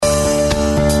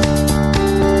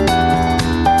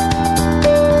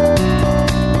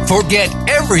Forget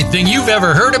everything you've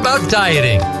ever heard about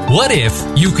dieting. What if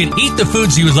you can eat the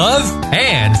foods you love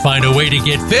and find a way to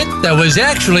get fit that was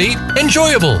actually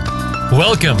enjoyable?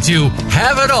 Welcome to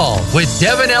Have It All with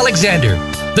Devin Alexander.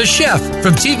 The chef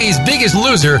from TV's Biggest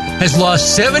Loser has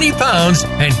lost 70 pounds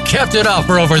and kept it off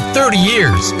for over 30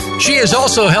 years. She has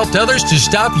also helped others to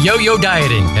stop yo-yo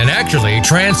dieting and actually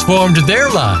transformed their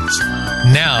lives.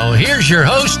 Now, here's your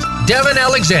host, Devin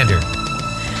Alexander.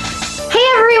 Hey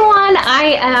everyone,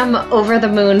 I am over the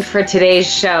moon for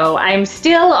today's show. I'm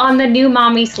still on the new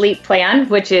mommy sleep plan,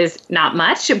 which is not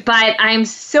much, but I'm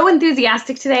so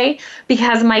enthusiastic today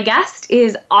because my guest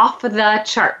is off the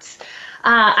charts.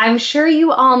 I'm sure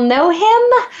you all know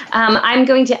him. I'm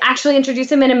going to actually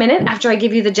introduce him in a minute after I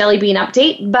give you the jelly bean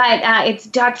update, but it's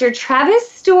Dr.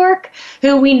 Travis Stork,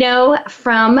 who we know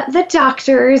from The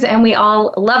Doctors, and we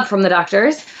all love from The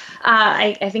Doctors.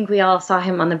 I think we all saw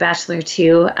him on The Bachelor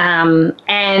too,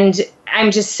 and I'm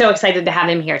just so excited to have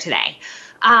him here today.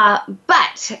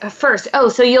 But first,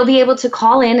 so you'll be able to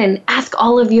call in and ask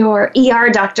all of your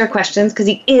ER doctor questions, because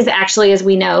he is actually, as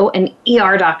we know, an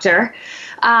ER doctor.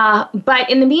 But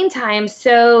in the meantime,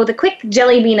 so the quick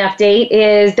jelly bean update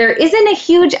is there isn't a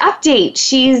huge update.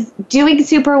 She's doing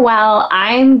super well.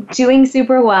 I'm doing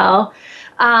super well.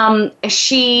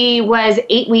 She was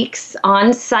 8 weeks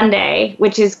on Sunday,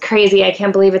 which is crazy. I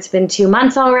can't believe it's been 2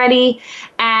 months already.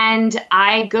 And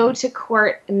I go to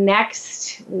court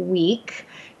next week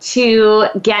to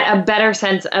get a better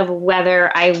sense of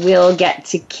whether I will get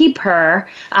to keep her.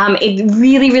 It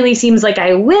really, really seems like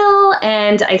I will,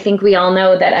 and I think we all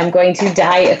know that I'm going to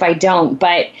die if I don't,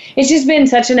 but it's just been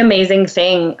such an amazing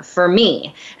thing for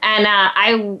me. And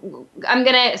I'm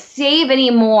going to save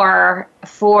any more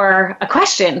for a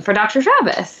question for Dr.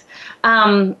 Travis,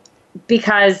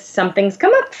 because something's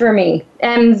come up for me,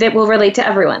 and that will relate to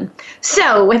everyone.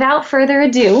 So without further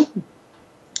ado,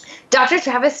 Dr.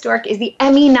 Travis Stork is the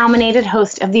Emmy-nominated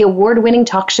host of the award-winning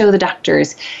talk show The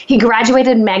Doctors. He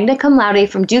graduated magna cum laude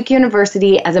from Duke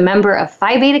University as a member of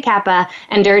Phi Beta Kappa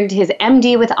and earned his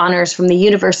MD with honors from the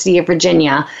University of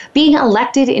Virginia, being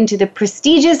elected into the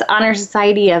prestigious Honor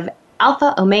Society of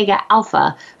Alpha Omega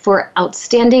Alpha for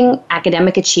outstanding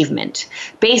academic achievement.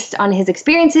 Based on his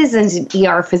experiences as an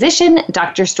ER physician,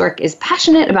 Dr. Stork is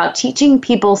passionate about teaching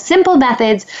people simple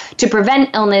methods to prevent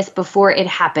illness before it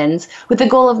happens, with the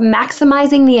goal of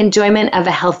maximizing the enjoyment of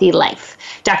a healthy life.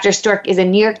 Dr. Stork is a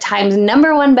New York Times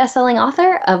 #1 bestselling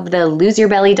author of the Lose Your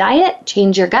Belly Diet,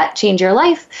 Change Your Gut, Change Your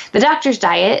Life, The Doctor's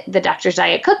Diet, The Doctor's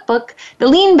Diet Cookbook, The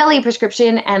Lean Belly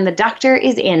Prescription, and The Doctor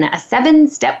is In, a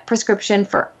 7-step prescription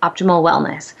for optimal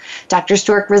wellness. Dr.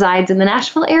 Stork resides in the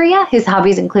Nashville area. His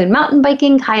hobbies include mountain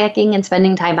biking, kayaking, and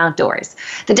spending time outdoors.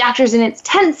 The Doctor's in its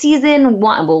 10th season,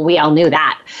 we all knew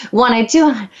that, won a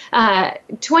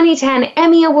 2010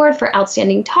 Emmy Award for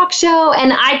Outstanding Talk Show,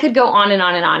 and I could go on and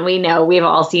on and on. We know, we've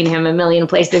all seen him a million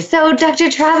places. So,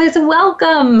 Dr. Travis,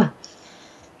 welcome.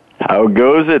 How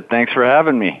goes it? Thanks for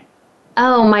having me.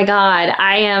 Oh my God,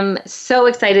 I am so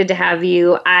excited to have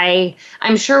you.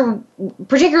 I'm sure,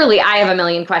 particularly I have a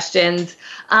million questions.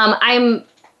 I'm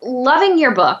loving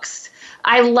your books.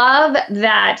 I love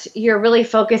that you're really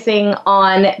focusing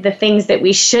on the things that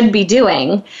we should be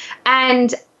doing.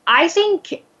 And I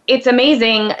think it's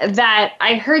amazing that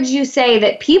I heard you say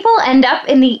that people end up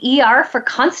in the ER for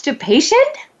constipation.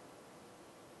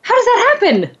 How does that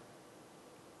happen?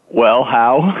 Well,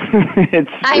 how?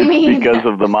 It's because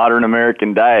of the modern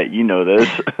American diet. You know this.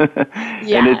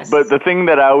 Yes. But the thing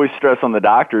that I always stress on the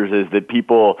doctors is that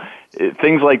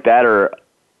things like that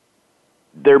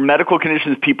they're medical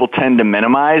conditions people tend to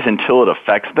minimize until it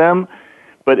affects them.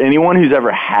 But anyone who's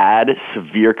ever had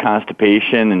severe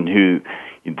constipation and who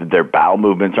their bowel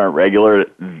movements aren't regular,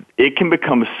 it can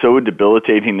become so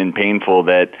debilitating and painful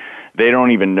that they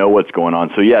don't even know what's going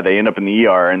on. So, yeah, they end up in the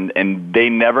ER, and they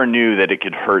never knew that it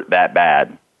could hurt that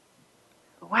bad.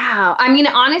 Wow. I mean,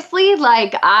 honestly,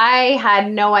 I had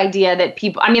no idea that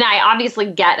people, I obviously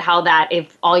get how that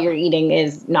if all you're eating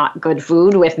is not good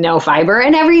food with no fiber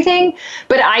and everything,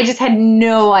 but I just had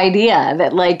no idea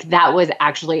that, that was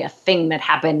actually a thing that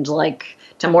happened,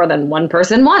 to more than one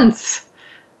person once.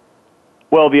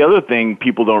 Well, the other thing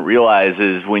people don't realize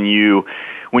is when you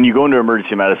go into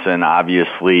emergency medicine,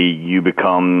 obviously you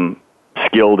become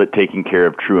skilled at taking care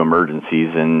of true emergencies,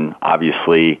 and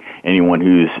obviously anyone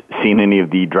who's seen any of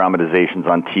the dramatizations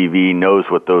on TV knows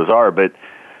what those are, but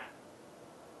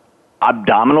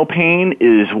abdominal pain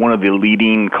is one of the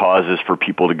leading causes for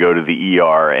people to go to the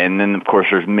ER, and then of course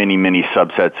there's many, many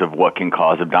subsets of what can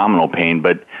cause abdominal pain,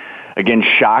 but again,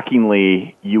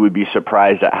 shockingly, you would be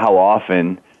surprised at how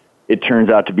often it turns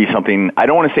out to be something, I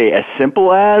don't want to say as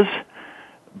simple as,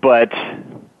 but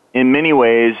in many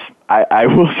ways, I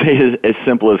will say as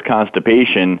simple as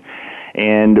constipation.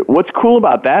 And what's cool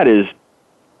about that is,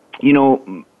 you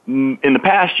know, in the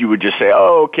past you would just say,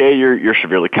 oh, okay, you're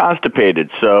severely constipated,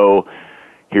 so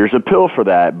here's a pill for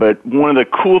that. But one of the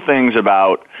cool things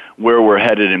about where we're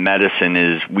headed in medicine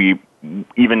is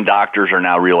even doctors are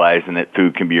now realizing that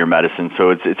food can be your medicine. So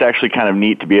it's actually kind of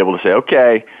neat to be able to say,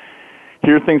 okay,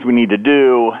 here are things we need to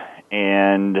do,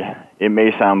 and it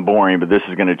may sound boring, but this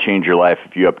is going to change your life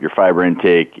if you up your fiber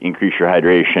intake, increase your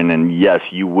hydration, and yes,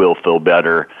 you will feel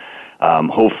better,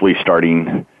 hopefully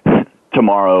starting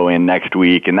tomorrow and next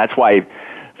week. And that's why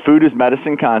food as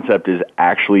medicine concept is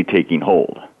actually taking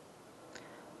hold.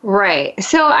 Right.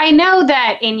 So I know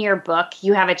that in your book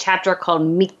you have a chapter called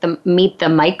Meet the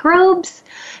Microbes.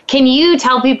 Can you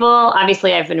tell people,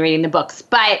 obviously I've been reading the books,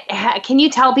 but can you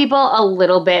tell people a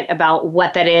little bit about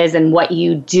what that is and what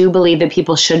you do believe that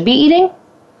people should be eating?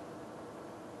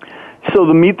 So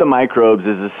the Meet the Microbes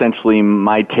is essentially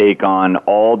my take on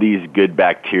all these good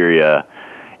bacteria.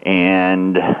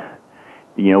 And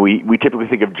you know, we typically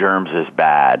think of germs as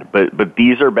bad, but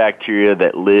these are bacteria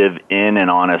that live in and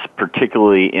on us,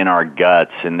 particularly in our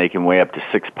guts, and they can weigh up to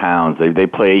 6 pounds. They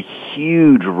play a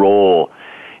huge role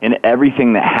in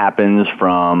everything that happens,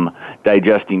 from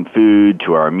digesting food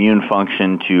to our immune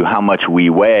function to how much we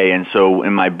weigh. And so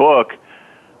in my book,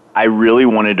 I really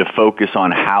wanted to focus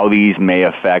on how these may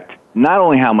affect not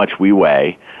only how much we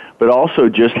weigh, but also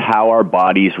just how our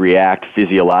bodies react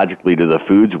physiologically to the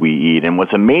foods we eat. And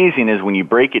what's amazing is when you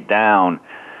break it down,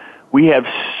 we have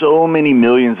so many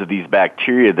millions of these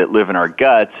bacteria that live in our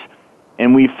guts,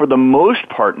 and we, for the most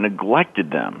part,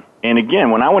 neglected them. And again,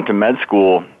 when I went to med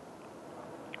school,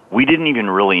 we didn't even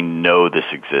really know this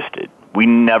existed.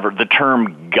 The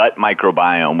term gut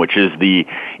microbiome, which is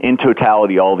in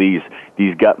totality, all these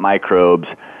gut microbes,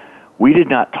 we did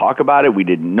not talk about it, we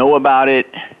didn't know about it.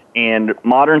 And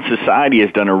modern society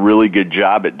has done a really good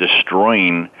job at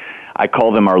destroying, I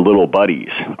call them our little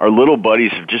buddies. Our little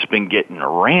buddies have just been getting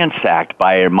ransacked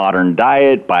by a modern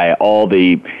diet, by all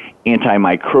the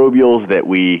antimicrobials that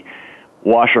we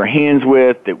wash our hands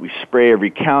with, that we spray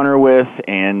every counter with,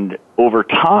 and over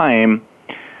time,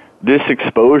 this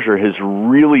exposure has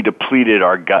really depleted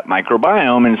our gut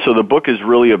microbiome. And so the book is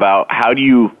really about how do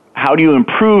you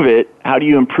improve it? How do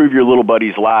you improve your little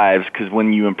buddies' lives? Because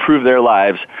when you improve their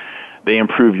lives, they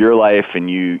improve your life, and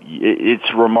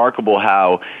it's remarkable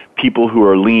how people who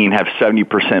are lean have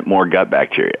 70% more gut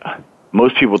bacteria.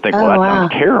 Most people think, well, that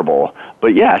sounds terrible.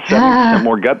 But yeah, 70%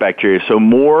 more gut bacteria. So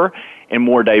more and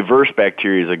more diverse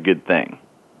bacteria is a good thing.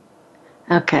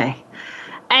 Okay.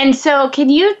 And so can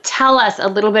you tell us a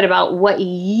little bit about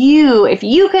if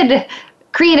you could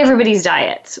create everybody's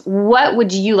diets, what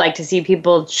would you like to see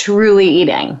people truly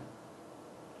eating?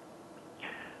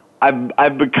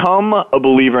 I've become a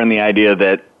believer in the idea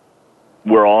that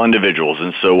we're all individuals,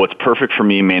 and so what's perfect for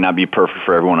me may not be perfect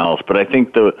for everyone else. But I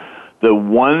think the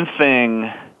one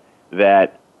thing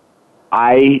that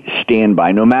I stand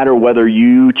by, no matter whether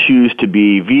you choose to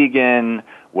be vegan,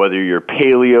 whether you're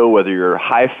paleo, whether you're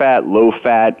high fat, low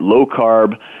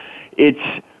carb,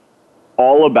 it's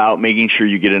all about making sure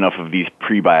you get enough of these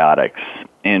prebiotics.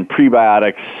 And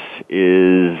prebiotics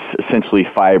is essentially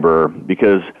fiber,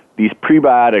 because these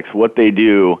prebiotics, what they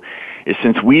do is,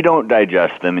 since we don't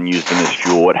digest them and use them as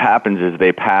fuel, what happens is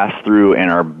they pass through and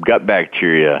our gut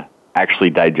bacteria actually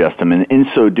digest them. And in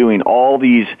so doing, all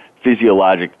these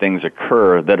physiologic things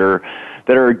occur that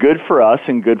are good for us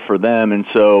and good for them. And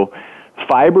so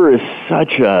fiber is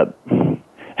such a...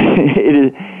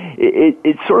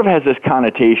 It sort of has this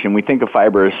connotation. We think of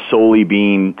fiber as solely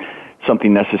being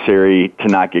something necessary to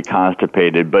not get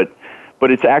constipated, but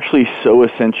it's actually so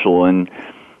essential. And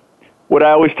what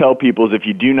I always tell people is, if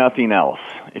you do nothing else,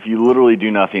 if you literally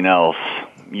do nothing else,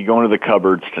 you go into the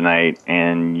cupboards tonight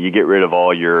and you get rid of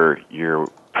all your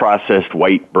processed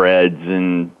white breads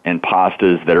and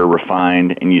pastas that are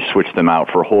refined, and you switch them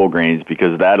out for whole grains,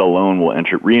 because that alone will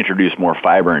reintroduce more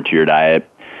fiber into your diet.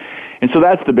 And so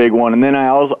that's the big one. And then I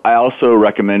also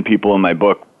recommend people in my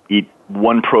book eat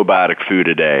one probiotic food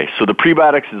a day. So the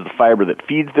prebiotics is the fiber that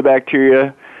feeds the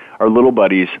bacteria, our little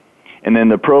buddies, and then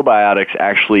the probiotics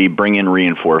actually bring in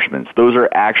reinforcements. Those are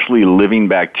actually living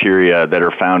bacteria that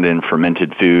are found in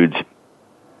fermented foods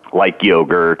like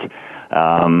yogurt,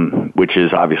 which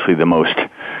is obviously the most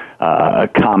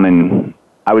common,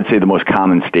 I would say the most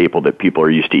common staple that people are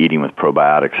used to eating with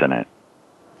probiotics in it.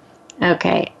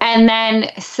 Okay. And then,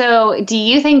 so do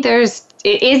you think is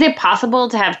it possible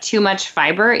to have too much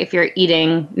fiber if you're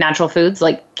eating natural foods?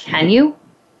 Like, can you?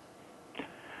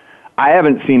 I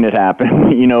haven't seen it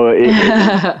happen. You know,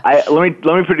 let me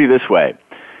put it this way.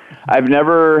 I've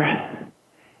never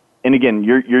and again,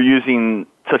 you're using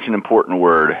such an important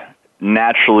word,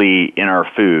 naturally in our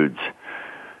foods.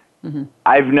 Mm-hmm.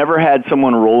 I've never had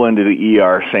someone roll into the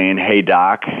ER saying, "Hey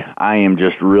doc, I am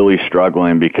just really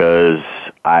struggling because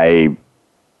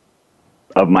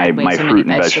of my fruit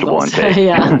and vegetable intake."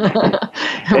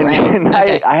 and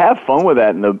I have fun with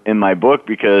that in my book,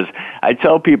 because I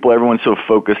tell people everyone's so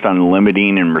focused on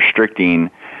limiting and restricting,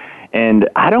 and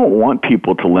I don't want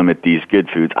people to limit these good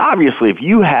foods. Obviously, if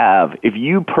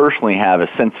you personally have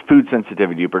food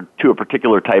sensitivity to a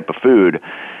particular type of food,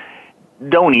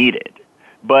 don't eat it.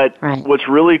 But what's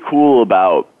really cool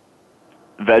about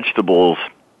vegetables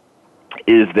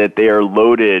is that they are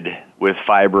loaded with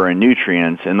fiber and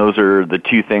nutrients, and those are the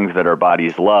two things that our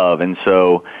bodies love. And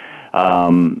so,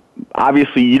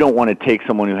 obviously, you don't want to take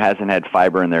someone who hasn't had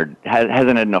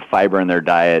enough fiber in their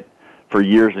diet for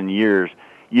years and years.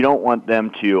 You don't want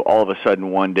them to all of a sudden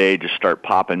one day just start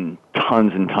popping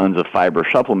tons and tons of fiber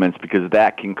supplements, because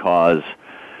that can cause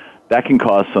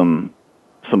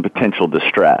some potential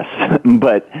distress.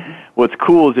 But what's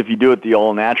cool is if you do it the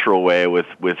all-natural way with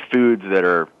foods that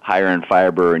are higher in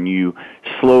fiber, and you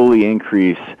slowly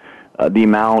increase the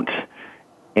amount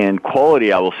and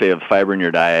quality, I will say, of fiber in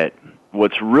your diet,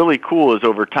 what's really cool is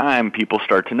over time people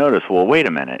start to notice, well, wait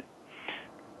a minute,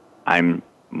 I'm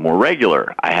more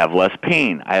regular, I have less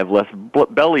pain, I have less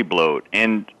belly bloat.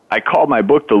 And I call my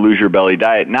book The Lose Your Belly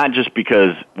Diet, not just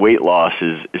because weight loss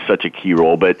is such a key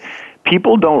role, but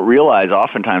people don't realize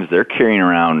oftentimes they're carrying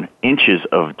around inches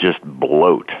of just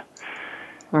bloat.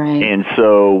 Right. And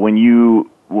so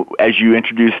as you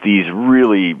introduce these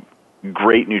really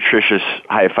great, nutritious,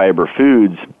 high-fiber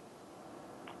foods,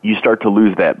 you start to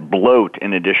lose that bloat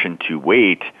in addition to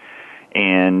weight,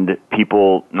 and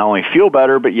people not only feel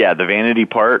better, but the vanity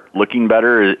part, looking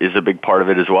better, is a big part of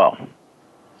it as well.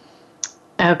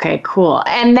 Okay, cool.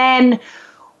 And then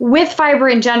with fiber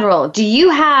in general, do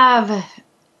you have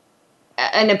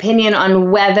an opinion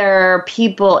on whether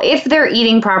people, if they're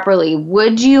eating properly,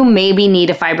 would you maybe need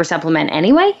a fiber supplement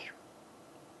anyway?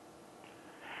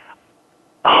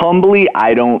 Humbly,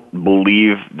 I don't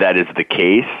believe that is the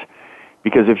case,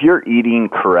 because if you're eating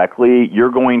correctly,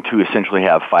 you're going to essentially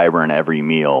have fiber in every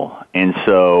meal. And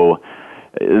so,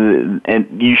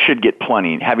 and you should get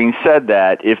plenty. Having said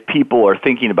that, if people are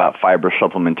thinking about fiber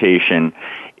supplementation,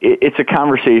 it's a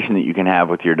conversation that you can have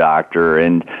with your doctor,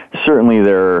 and certainly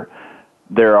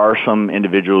there are some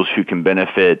individuals who can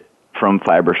benefit from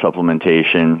fiber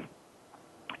supplementation,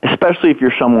 especially if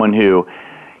you're someone who,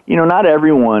 not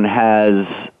everyone has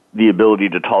the ability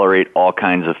to tolerate all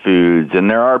kinds of foods. And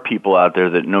there are people out there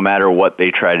that no matter what they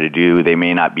try to do, they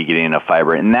may not be getting enough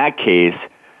fiber. In that case,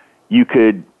 you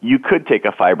could take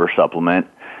a fiber supplement.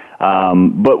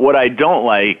 But what I don't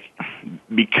like,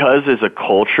 because as a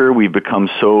culture we've become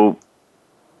so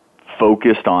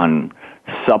focused on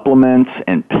supplements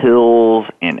and pills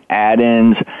and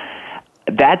add-ins,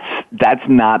 that's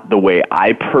not the way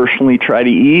I personally try to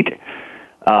eat.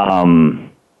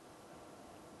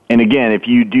 And again, if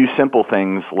you do simple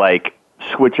things like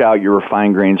switch out your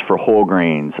refined grains for whole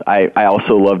grains, I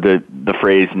also love the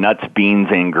phrase nuts, beans,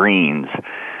 and greens.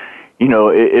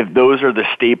 If those are the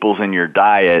staples in your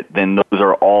diet, then those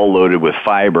are all loaded with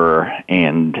fiber,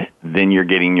 and then you're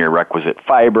getting your requisite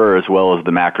fiber as well as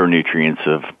the macronutrients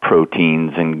of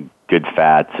proteins and good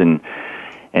fats.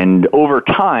 And over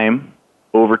time,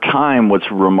 what's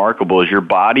remarkable is your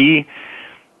body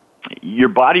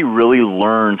really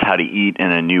learns how to eat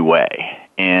in a new way,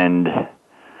 and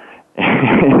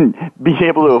being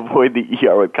able to avoid the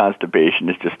ER with constipation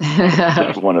is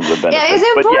just one of the benefits. Yeah, it's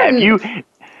important. But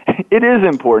it is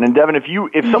important. And Devin,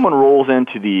 if someone rolls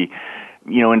into the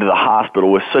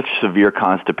hospital with such severe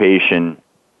constipation,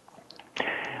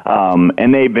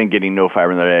 and they've been getting no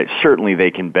fiber in their diet, certainly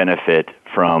they can benefit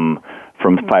from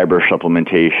fiber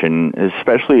supplementation,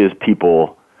 especially as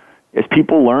people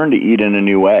learn to eat in a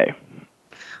new way.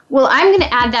 Well, I'm going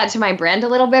to add that to my brand a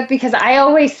little bit, because I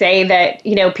always say that,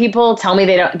 people tell me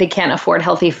they can't afford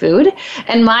healthy food.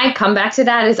 And my comeback to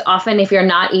that is often, if you're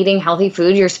not eating healthy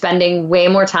food, you're spending way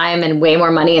more time and way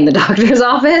more money in the doctor's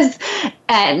office,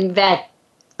 and that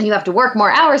you have to work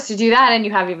more hours to do that, and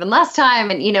you have even less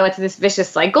time. And, it's this vicious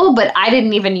cycle. But I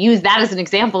didn't even use that as an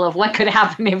example of what could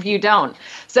happen if you don't.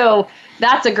 So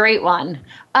that's a great one.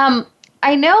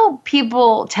 I know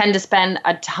people tend to spend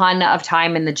a ton of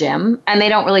time in the gym, and they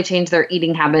don't really change their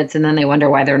eating habits, and then they wonder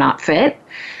why they're not fit.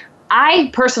 I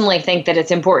personally think that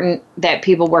it's important that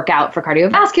people work out for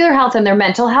cardiovascular health and their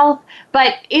mental health.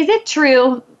 But is it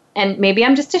true, and maybe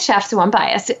I'm just a chef, so I'm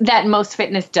biased, that most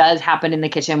fitness does happen in the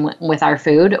kitchen with our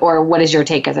food? Or what is your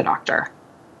take as a doctor?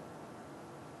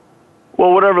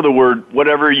 Well,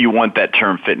 whatever you want that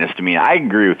term fitness to mean, I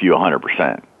agree with you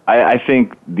 100%. I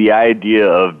think the idea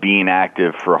of being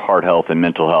active for heart health and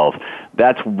mental health,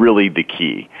 that's really the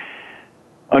key.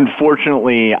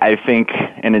 Unfortunately, I think,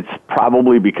 and it's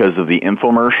probably because of the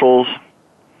infomercials,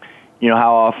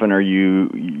 how often are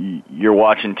you're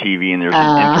watching TV and there's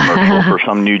an infomercial for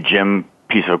some new gym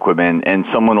piece of equipment, and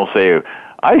someone will say,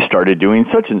 I started doing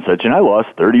such and such and I lost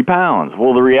 30 pounds.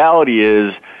 Well, the reality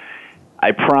is,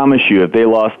 I promise you, if they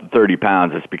lost 30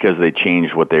 pounds, it's because they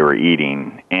changed what they were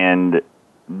eating. And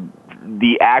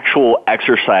the actual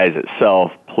exercise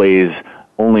itself plays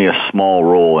only a small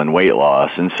role in weight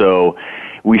loss. And so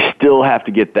we still have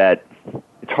to get that.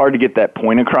 It's hard to get that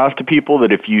point across to people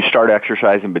that if you start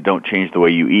exercising but don't change the way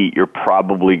you eat, you're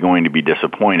probably going to be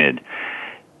disappointed.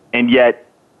 And yet,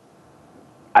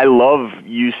 I love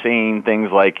you saying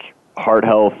things like heart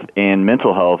health and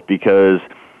mental health because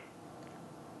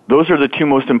those are the two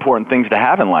most important things to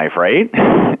have in life, right?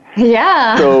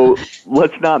 Yeah. So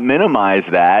let's not minimize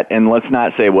that, and let's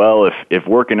not say, well, if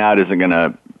working out isn't going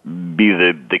to be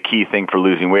the key thing for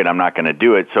losing weight, I'm not going to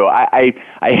do it. So I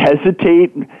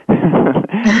hesitate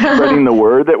spreading the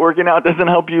word that working out doesn't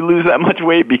help you lose that much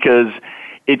weight because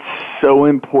it's so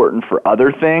important for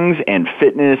other things and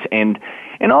fitness and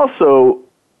also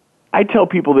I tell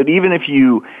people that even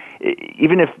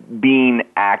if being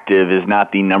active is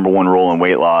not the number one role in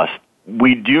weight loss,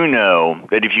 we do know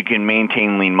that if you can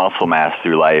maintain lean muscle mass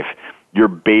through life, your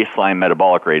baseline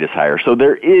metabolic rate is higher. So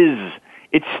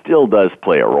it still does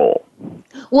play a role.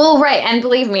 Well, right. And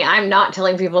believe me, I'm not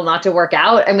telling people not to work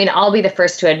out. I mean, I'll be the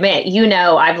first to admit,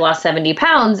 I've lost 70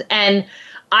 pounds and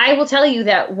I will tell you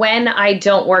that when I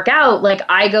don't work out,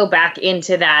 I go back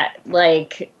into that,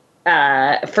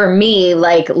 for me,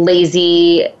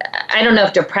 lazy, I don't know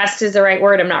if depressed is the right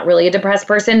word. I'm not really a depressed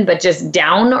person, but just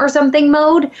down or something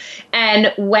mode.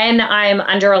 And when I'm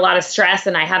under a lot of stress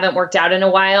and I haven't worked out in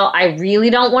a while, I really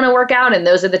don't want to work out. And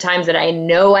those are the times that I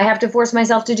know I have to force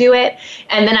myself to do it.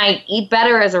 And then I eat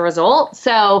better as a result.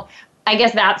 So I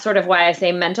guess that's sort of why I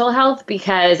say mental health,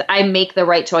 because I make the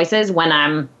right choices when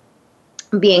I'm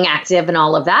being active and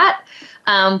all of that.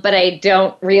 But I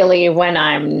don't really when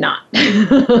I'm not.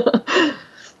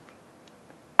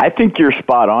 I think you're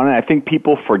spot on. And I think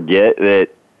people forget that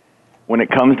when it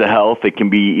comes to health, it can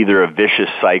be either a vicious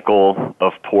cycle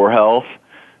of poor health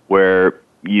where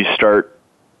you start,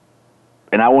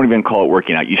 and I won't even call it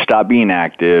working out, you stop being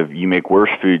active, you make worse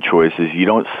food choices, you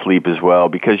don't sleep as well.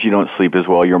 Because you don't sleep as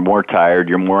well, you're more tired,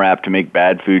 you're more apt to make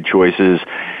bad food choices,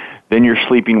 then you're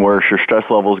sleeping worse, your stress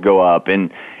levels go up,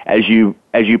 and as you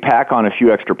pack on a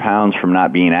few extra pounds from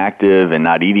not being active and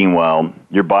not eating well,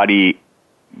 your body,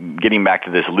 getting back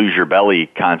to this lose your belly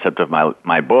concept of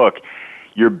my book,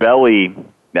 your belly,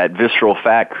 that visceral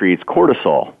fat creates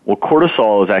cortisol. Well,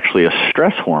 cortisol is actually a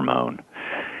stress hormone.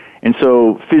 And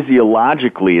so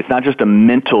physiologically, it's not just a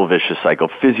mental vicious cycle.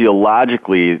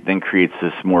 Physiologically, then creates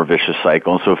this more vicious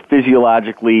cycle. And so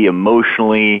physiologically,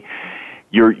 emotionally,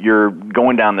 you're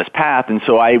going down this path. And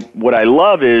so what I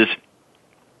love is,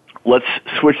 let's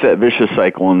switch that vicious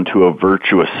cycle into a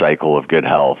virtuous cycle of good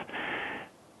health.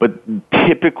 But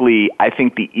typically, I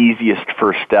think the easiest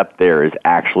first step there is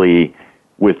actually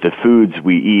with the foods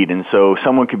we eat. And so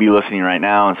someone could be listening right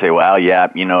now and say, well, yeah,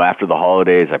 after the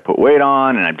holidays, I put weight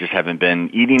on and I just haven't been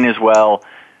eating as well.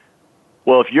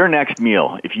 Well, if your next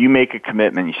meal, if you make a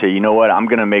commitment, you say, you know what, I'm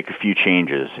going to make a few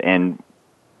changes. And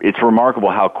it's remarkable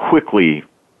how quickly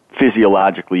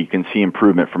physiologically you can see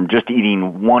improvement from just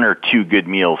eating one or two good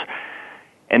meals.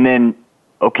 And then,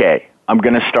 okay, I'm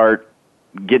going to start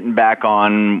getting back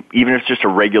on, even if it's just a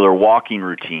regular walking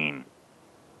routine,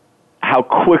 how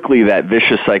quickly that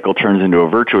vicious cycle turns into a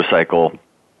virtuous cycle.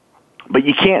 But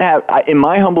you can't have, in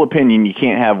my humble opinion, you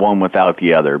can't have one without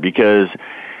the other, because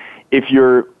if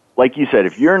you're, like you said,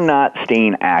 if you're not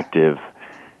staying active,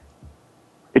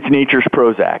 it's nature's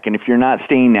Prozac. And if you're not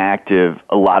staying active,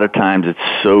 a lot of times it's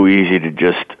so easy to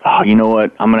just, oh, you know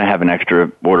what, I'm going to have an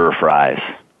extra order of fries.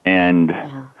 And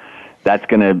that's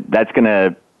going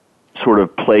to sort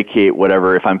of placate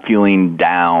whatever. If I'm feeling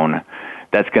down,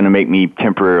 that's going to make me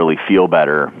temporarily feel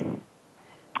better.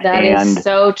 That is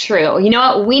so true. You know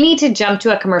what? We need to jump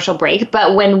to a commercial break,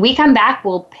 but when we come back,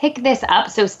 we'll pick this up.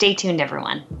 So stay tuned,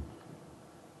 everyone.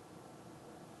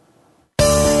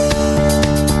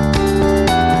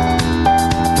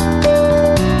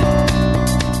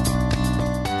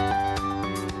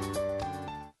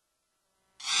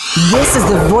 This is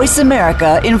the Voice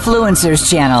America Influencers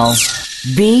Channel.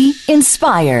 Be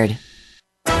inspired.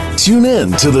 Tune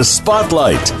in to The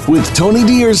Spotlight with Tony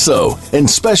D'Urso and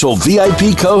special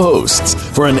VIP co-hosts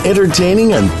for an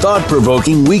entertaining and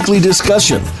thought-provoking weekly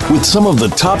discussion with some of the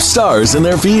top stars in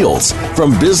their fields,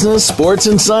 from business, sports,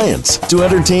 and science to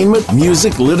entertainment,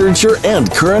 music, literature,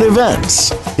 and current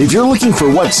events. If you're looking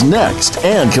for what's next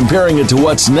and comparing it to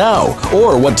what's now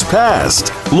or what's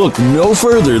past, look no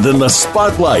further than The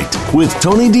Spotlight with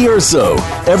Tony D'Urso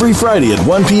every Friday at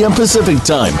 1 p.m. Pacific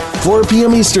Time, 4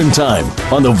 p.m. Eastern Time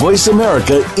on the Voice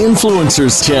America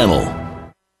Influencers channel.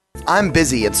 I'm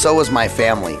busy and so is my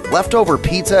family. Leftover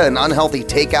pizza and unhealthy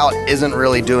takeout isn't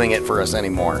really doing it for us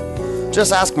anymore.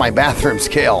 Just ask my bathroom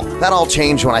scale. That all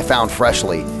changed when I found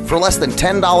Freshly. For less than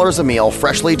 $10 a meal,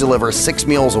 Freshly delivers 6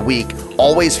 meals a week,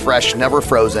 always fresh, never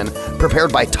frozen,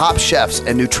 prepared by top chefs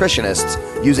and nutritionists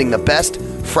using the best,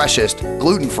 freshest,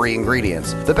 gluten-free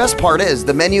ingredients. The best part is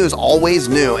the menu is always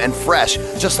new and fresh,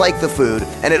 just like the food,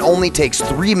 and it only takes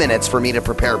 3 minutes for me to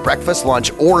prepare breakfast,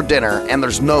 lunch, or dinner, and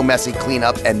there's no messy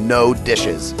cleanup and no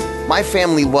dishes. My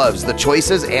family loves the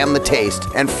choices and the taste,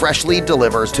 and Freshly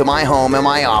delivers to my home and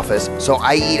my office, so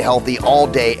I eat healthy all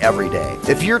day, every day.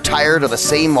 If you're tired of the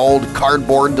same old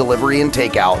cardboard delivery and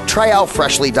takeout, try out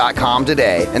Freshly.com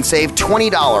today and save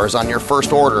 $20 on your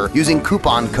first order using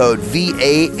coupon code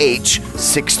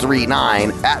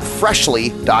VAH639 at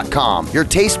Freshly.com. Your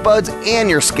taste buds and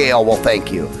your scale will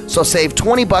thank you. So save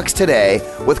 $20 today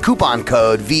with coupon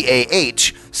code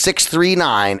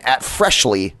VAH639 at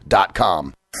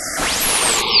Freshly.com.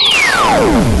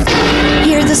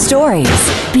 Hear the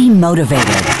stories. Be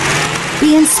motivated.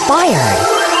 Be inspired.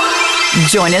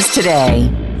 Join us today.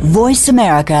 Voice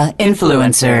America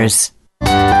Influencers.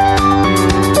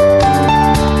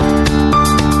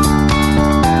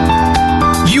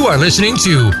 You are listening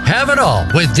to Have It All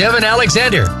with Devin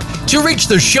Alexander. To reach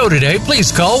the show today,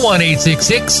 please call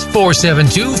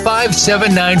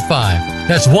 1-866-472-5795.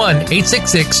 That's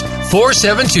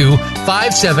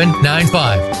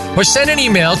 1-866-472-5795. Or send an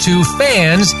email to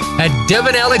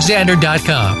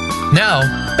fans@devinalexander.com. Now,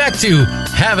 back to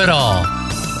Have It All.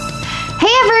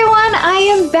 Hey everyone, I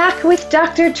am back with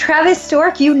Dr. Travis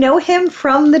Stork. You know him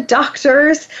from The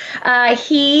Doctors. I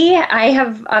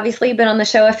have obviously been on the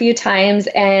show a few times,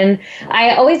 and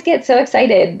I always get so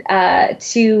excited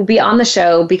to be on the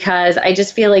show because I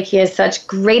just feel like he has such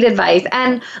great advice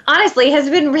and honestly has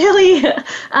been really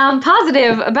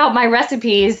positive about my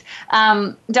recipes.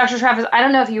 Dr. Travis, I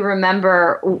don't know if you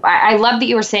remember, I love that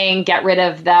you were saying get rid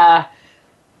of the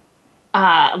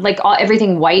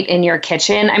everything white in your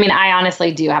kitchen. I mean, I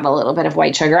honestly do have a little bit of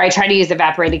white sugar. I try to use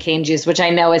evaporated cane juice, which I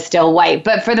know is still white,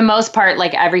 but for the most part,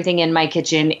 like everything in my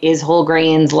kitchen is whole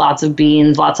grains, lots of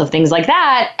beans, lots of things like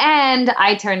that. And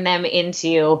I turn them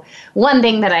into one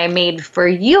thing that I made for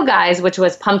you guys, which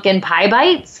was pumpkin pie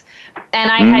bites.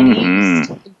 And I had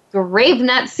used Grave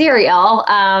Nut cereal,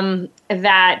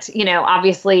 that,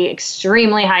 obviously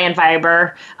extremely high in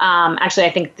fiber. Actually, I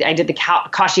think I did the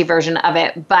Kashi version of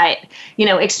it, but,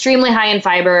 extremely high in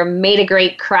fiber, made a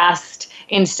great crust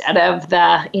instead of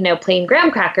the, plain graham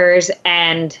crackers.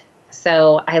 And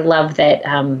so I love that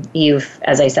you've,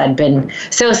 as I said, been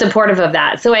so supportive of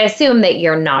that. So I assume that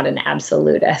you're not an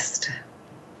absolutist.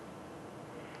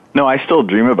 No, I still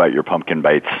dream about your pumpkin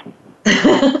bites.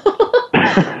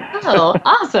 Oh,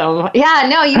 awesome. Yeah,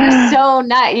 no, you were so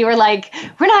nice. You were like,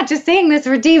 we're not just saying this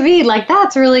for TV. Like,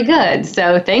 that's really good.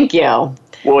 So thank you.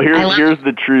 Well, here's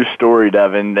the true story,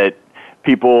 Devin, that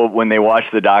people, when they watch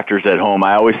The Doctors at home,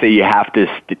 I always say you have to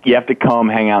come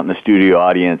hang out in the studio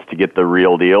audience to get the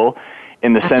real deal,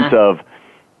 in the sense of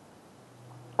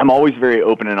I'm always very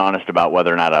open and honest about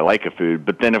whether or not I like a food.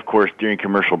 But then, of course, during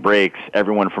commercial breaks,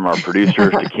 everyone from our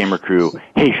producers to camera crew,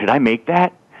 hey, should I make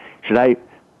that? Should I?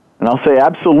 And I'll say,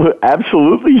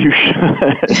 absolutely you should.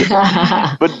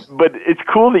 But it's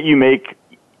cool that you make,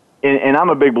 and I'm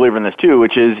a big believer in this too,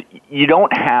 which is you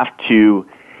don't have to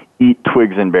eat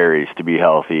twigs and berries to be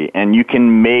healthy. And you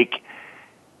can make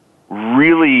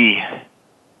really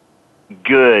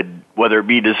good, whether it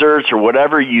be desserts or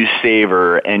whatever you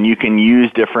savor, and you can use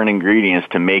different ingredients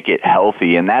to make it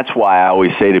healthy. And that's why I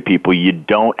always say to people, you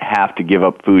don't have to give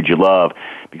up food you love,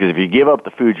 because if you give up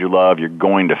the food you love, you're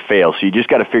going to fail. So you just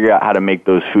got to figure out how to make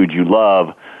those foods you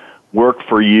love work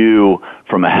for you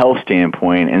from a health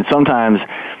standpoint. And sometimes,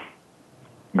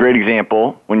 great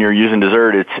example, when you're using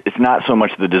dessert, it's not so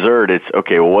much the dessert, it's,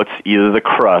 okay, well, what's either the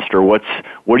crust or what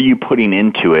are you putting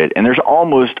into it? And there's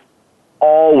almost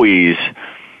always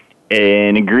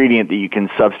an ingredient that you can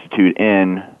substitute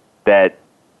in that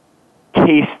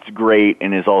tastes great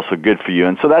and is also good for you.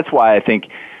 And so that's why I think,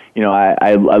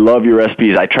 I love your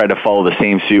recipes. I try to follow the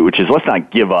same suit, which is let's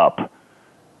not give up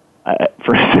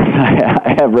For instance,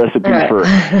 I have recipes for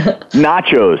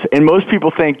nachos, and most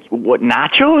people think, what,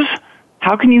 nachos?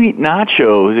 How can you eat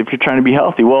nachos if you're trying to be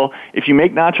healthy? Well, if you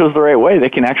make nachos the right way, they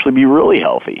can actually be really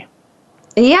healthy.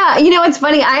 Yeah, it's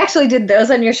funny. I actually did those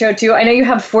on your show, too. I know you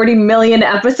have 40 million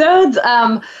episodes,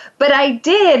 but I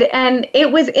did, and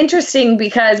it was interesting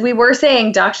because we were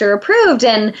saying doctor approved,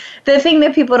 and the thing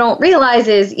that people don't realize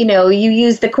is, you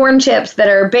use the corn chips that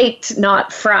are baked,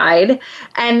 not fried,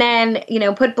 and then,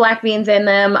 put black beans in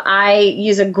them. I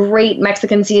use a great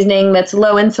Mexican seasoning that's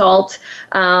low in salt,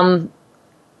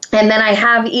 and then I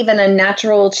have even a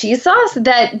natural cheese sauce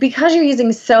that, because you're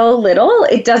using so little,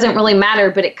 it doesn't really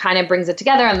matter, but it kind of brings it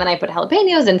together. And then I put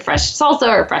jalapenos and fresh salsa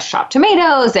or fresh chopped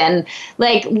tomatoes. And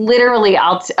literally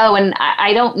and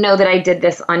I don't know that I did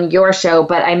this on your show,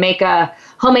 but I make a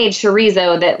homemade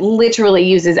chorizo that literally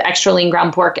uses extra lean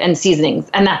ground pork and seasonings.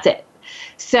 And that's it.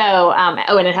 So,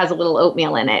 and it has a little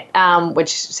oatmeal in it, which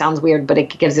sounds weird, but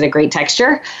it gives it a great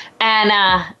texture. And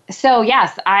so,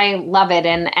 yes, I love it.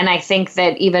 And I think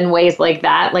that even ways like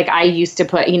that, I used to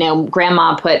put,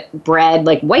 Grandma put bread,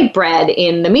 white bread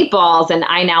in the meatballs, and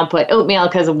I now put oatmeal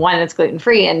because, one, it's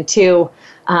gluten-free, and two,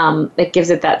 it gives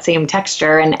it that same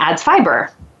texture and adds fiber.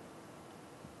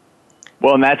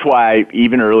 Well, and that's why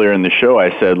even earlier in the show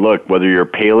I said, look, whether you're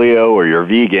paleo or you're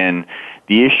vegan,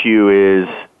 the issue is,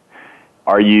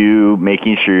 are you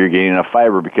making sure you're getting enough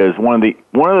fiber? Because one of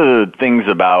the things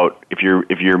about if you're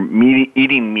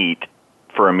eating meat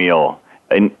for a meal,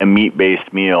 a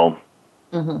meat-based meal,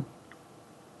 mm-hmm.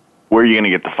 where are you going to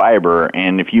get the fiber?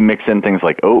 And if you mix in things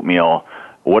like oatmeal,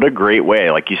 what a great way,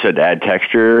 like you said, to add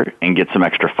texture and get some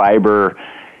extra fiber.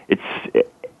 It's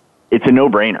a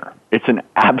no-brainer. It's an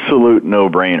absolute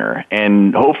no-brainer,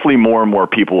 and hopefully more and more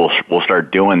people will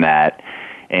start doing that.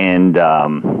 And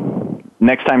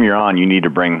next time you're on, you need to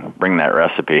bring that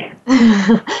recipe.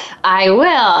 I will.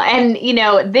 And,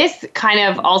 this kind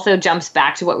of also jumps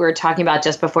back to what we were talking about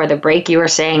just before the break. You were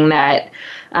saying that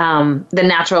the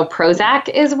natural Prozac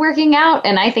is working out.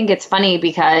 And I think it's funny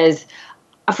because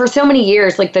for so many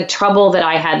years, the trouble that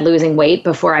I had losing weight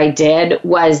before I did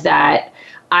was that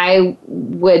I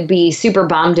would be super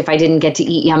bummed if I didn't get to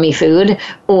eat yummy food,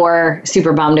 or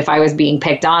super bummed if I was being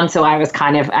picked on. So I was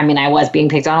I was being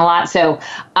picked on a lot. So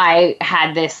I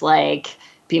had this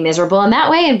be miserable in that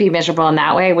way and be miserable in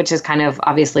that way, which has kind of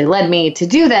obviously led me to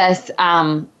do this.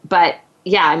 But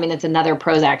yeah, it's another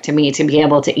Prozac to me to be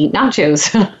able to eat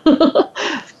nachos,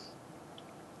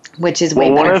 which is way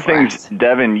better. Well, one of the things,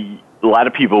 Devin, a lot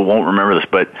of people won't remember this,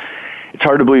 but it's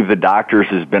hard to believe the Doctors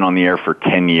has been on the air for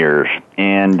 10 years,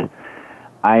 and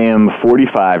I am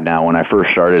 45 now. When I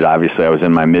first started, obviously, I was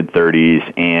in my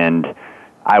mid-30s, and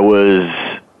I was,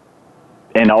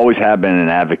 and always have been, an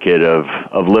advocate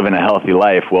of living a healthy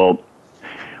life. Well,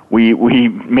 we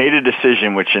made a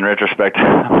decision, which in retrospect,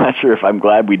 I'm not sure if I'm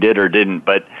glad we did or didn't,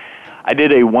 but I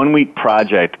did a one-week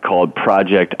project called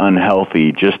Project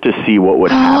Unhealthy just to see what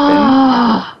would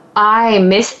happen. I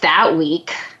missed that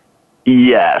week.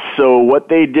 Yes. So what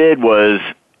they did was,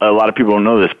 a lot of people don't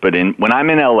know this, but when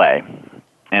I'm in LA,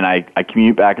 and I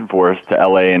commute back and forth to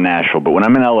LA and Nashville, but when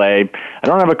I'm in LA, I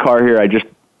don't have a car here.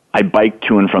 I bike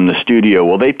to and from the studio.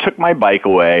 Well, they took my bike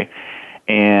away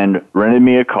and rented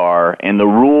me a car, and the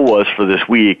rule was for this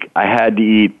week, I had to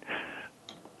eat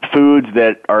foods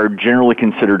that are generally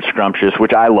considered scrumptious,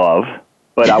 which I love,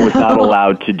 but I was not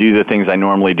allowed to do the things I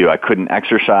normally do. I couldn't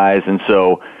exercise, and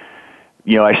so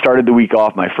I started the week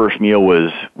off, my first meal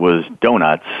was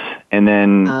donuts, and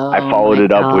then I followed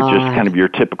it up with just kind of your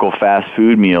typical fast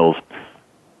food meals.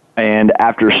 And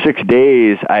after 6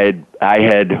 days, I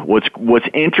had what's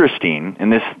interesting,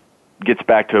 and this gets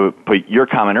back to your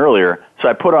comment earlier, so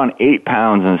I put on 8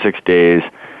 pounds in 6 days.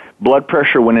 Blood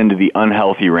pressure went into the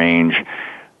unhealthy range.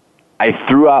 I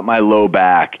threw out my low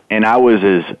back, and I was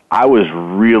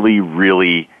really,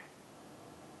 really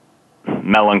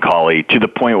melancholy, to the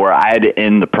point where I had to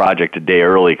end the project a day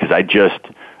early because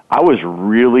I was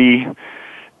really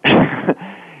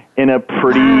in a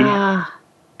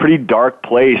pretty dark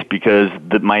place because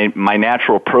my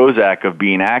natural Prozac of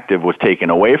being active was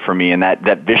taken away from me, and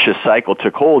that vicious cycle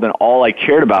took hold, and all I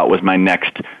cared about was my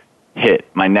next hit,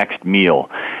 my next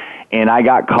meal. And I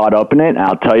got caught up in it, and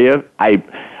I'll tell you, I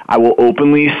will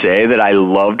openly say that I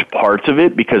loved parts of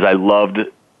it because I loved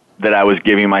that I was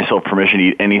giving myself permission to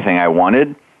eat anything I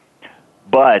wanted,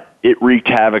 but it wreaked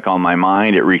havoc on my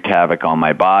mind, it wreaked havoc on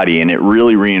my body, and it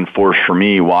really reinforced for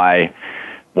me why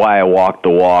I walk the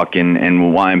walk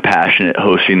and why I'm passionate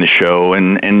hosting the show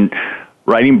and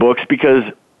writing books, because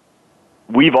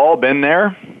we've all been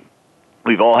there.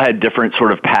 we've all had different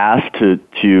sort of paths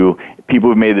to people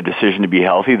who've made the decision to be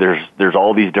healthy. There's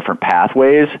all these different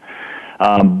pathways.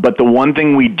 But the one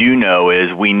thing we do know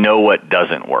is we know what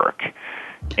doesn't work.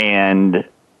 And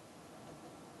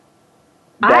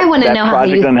I want to know how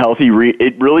Project Unhealthy,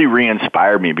 it really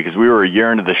re-inspired me because we were a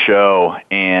year into the show,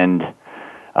 and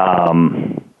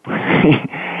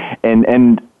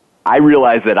and I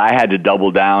realized that I had to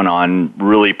double down on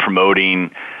really promoting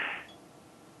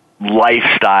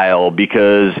lifestyle,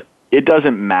 because it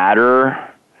doesn't matter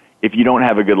if you don't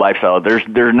have a good lifestyle. There's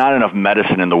not enough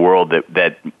medicine in the world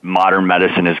that modern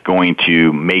medicine is going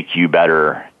to make you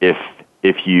better if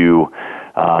you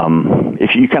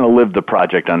kind of live the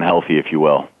Project Unhealthy, if you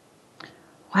will.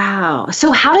 Wow.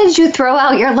 So how did you throw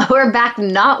out your lower back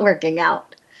not working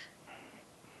out?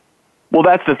 Well,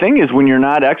 that's the thing, is when you're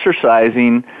not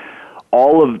exercising,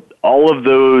 all of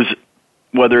those,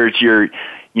 whether it's your,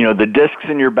 the discs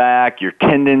in your back, your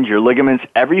tendons, your ligaments,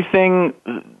 everything,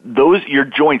 your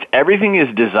joints, everything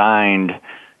is designed.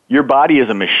 Your body is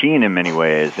a machine in many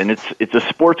ways, and it's a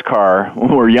sports car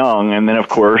when we're young, and then of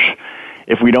course,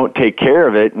 if we don't take care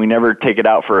of it, we never take it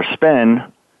out for a spin,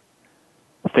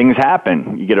 things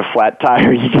happen. You get a flat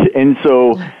tire, and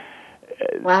so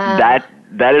wow.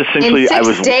 that is essentially,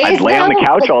 I'd lay on the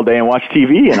couch all day and watch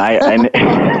TV, and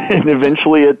and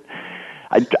eventually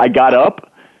I got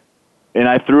up and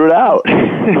I threw it out.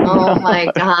 Oh my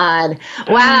God!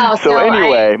 Wow. So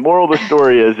anyway, moral of the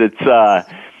story is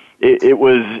it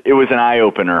was an eye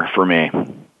opener for me.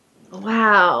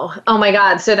 Wow. Oh my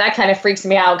God. So that kind of freaks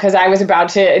me out, because I was about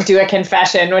to do a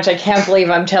confession, which I can't believe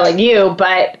I'm telling you.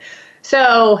 But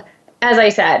so, as I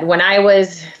said, when I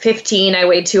was 15, I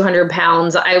weighed 200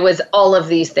 pounds. I was all of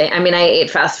these things. I mean, I ate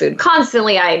fast food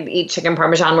constantly. I'd eat chicken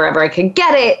Parmesan wherever I could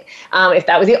get it. If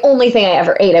that was the only thing I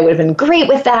ever ate, I would have been great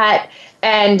with that.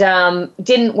 And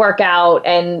didn't work out,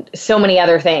 and so many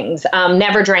other things.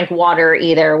 Never drank water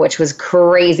either, which was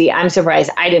crazy. I'm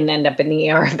surprised I didn't end up in the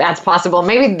ER, if that's possible.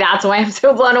 Maybe that's why I'm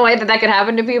so blown away that could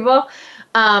happen to people.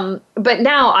 But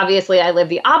now, obviously, I live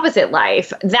the opposite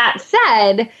life. That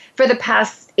said, for the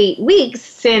past 8 weeks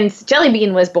since Jelly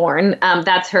Bean was born,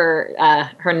 that's her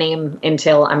name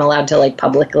until I'm allowed to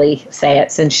publicly say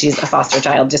it, since she's a foster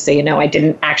child. Just so you know, I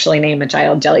didn't actually name a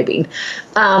child Jelly Bean.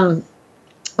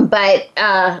 But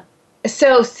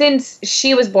so since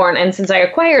she was born and since I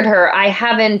acquired her, I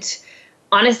haven't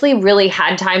honestly really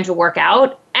had time to work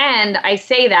out. And I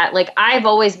say that, I've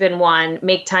always been one,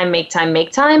 make time.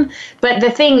 But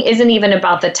the thing isn't even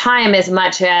about the time as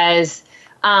much as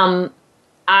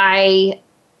I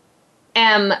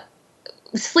am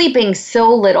sleeping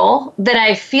so little that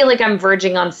I feel like I'm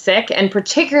verging on sick. And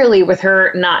particularly with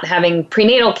her not having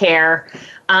prenatal care,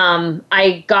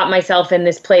 I got myself in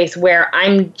this place where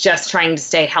I'm just trying to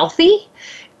stay healthy.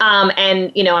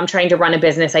 And, I'm trying to run a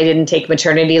business. I didn't take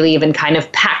maternity leave and kind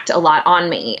of packed a lot on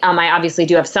me. I obviously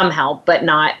do have some help, but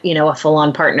not, a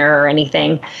full-on partner or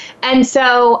anything. And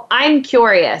so I'm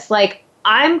curious,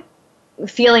 I'm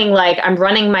feeling like I'm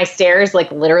running my stairs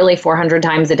literally 400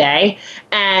 times a day.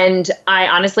 And I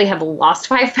honestly have lost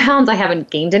 5 pounds. I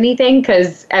haven't gained anything,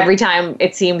 because every time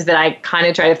it seems that I kind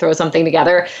of try to throw something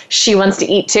together, she wants to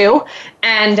eat too.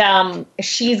 And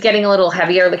she's getting a little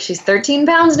heavier. She's 13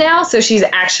 pounds now. So she's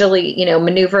actually,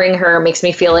 maneuvering her makes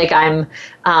me feel like I'm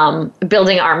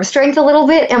building arm strength a little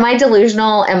bit. Am I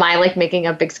delusional? Am I making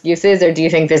up excuses? Or do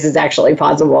you think this is actually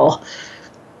possible?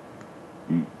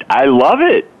 I love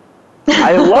it.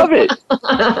 I love it.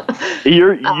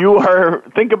 You are,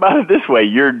 think about it this way.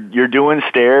 You're doing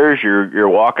stairs, you're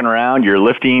walking around, you're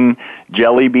lifting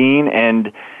Jelly Bean,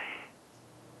 and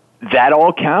that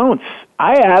all counts.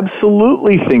 I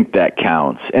absolutely think that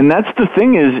counts. And that's the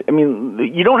thing is,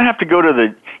 you don't have to go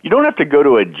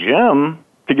to a gym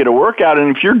to get a workout,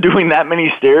 and if you're doing that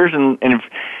many stairs and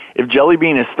if Jelly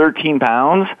Bean is 13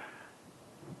 pounds,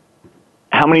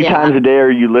 how many times a day are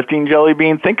you lifting Jelly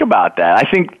Bean? Think about that. I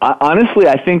think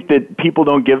that people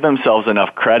don't give themselves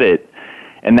enough credit,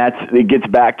 and it gets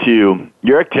back to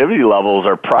your activity levels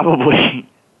are probably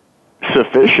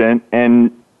sufficient, and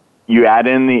you add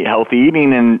in the healthy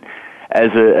eating, and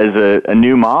as a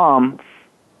new mom,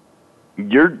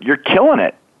 you're killing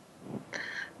it.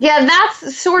 Yeah,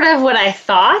 that's sort of what I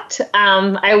thought.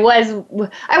 I was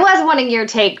wanting your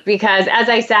take because, as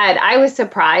I said, I was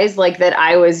surprised that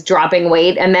I was dropping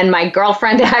weight. And then my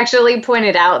girlfriend actually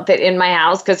pointed out that in my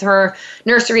house, because her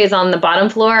nursery is on the bottom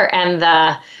floor and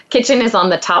the kitchen is on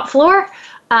the top floor.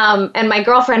 And my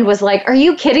girlfriend was like, "Are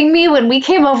you kidding me? When we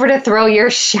came over to throw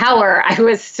your shower, I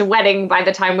was sweating by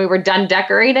the time we were done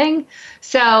decorating."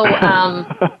 So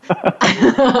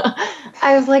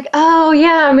I was like, oh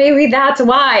yeah, maybe that's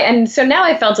why. And so now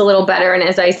I felt a little better. And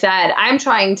as I said, I'm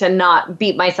trying to not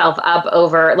beat myself up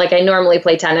over, like I normally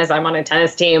play tennis. I'm on a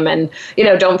tennis team and,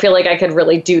 don't feel like I could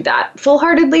really do that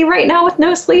full-heartedly right now with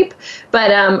no sleep.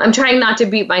 But I'm trying not to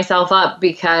beat myself up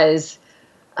because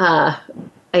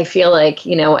I feel like,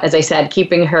 as I said,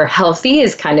 keeping her healthy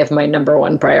is kind of my number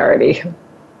one priority.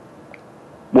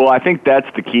 Well, I think that's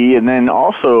the key. And then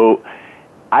also,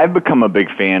 I've become a big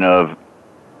fan of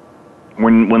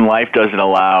when life doesn't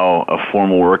allow a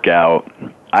formal workout,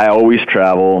 I always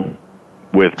travel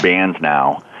with bands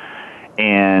now.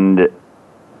 And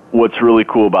what's really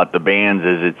cool about the bands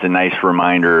is it's a nice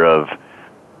reminder of,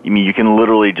 you can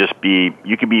literally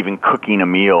you could be even cooking a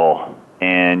meal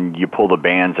and you pull the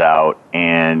bands out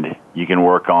and you can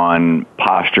work on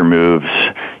posture moves.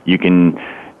 You can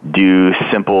do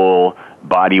simple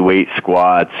body weight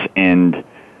squats, and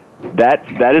that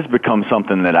has become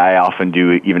something that I often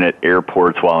do even at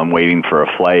airports while I'm waiting for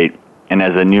a flight. And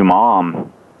as a new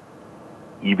mom,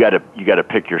 you got to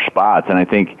pick your spots. And I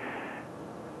think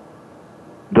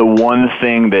the one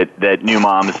thing that new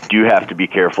moms do have to be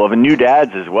careful of, and new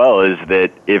dads as well, is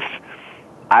that if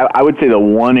I would say the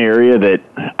one area that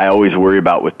I always worry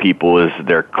about with people is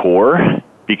their core,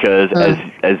 because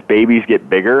as babies get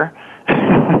bigger,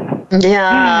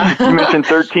 yeah, you mentioned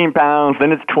 13 pounds,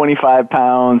 then it's 25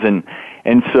 pounds, and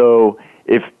so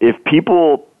if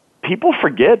people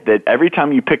forget that every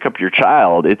time you pick up your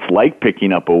child, it's like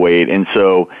picking up a weight, and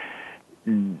so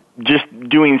just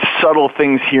doing subtle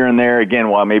things here and there, again,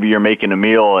 while maybe you're making a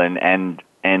meal and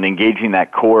engaging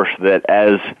that core, so that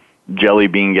as Jelly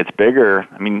Bean gets bigger,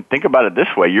 think about it this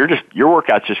way: your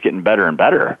workout's just getting better and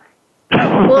better.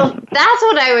 Well, that's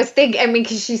what I was thinking.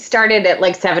 Because she started at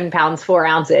like 7 pounds, 4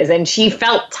 ounces, and she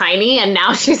felt tiny, and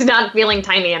now she's not feeling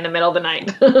tiny in the middle of the night.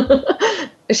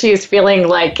 She's feeling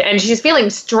she's feeling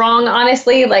strong,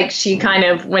 honestly. Like she kind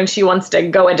of, when she wants to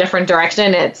go a different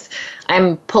direction,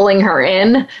 I'm pulling her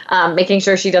in, making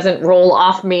sure she doesn't roll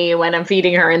off me when I'm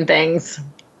feeding her and things.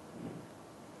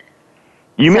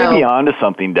 You may be onto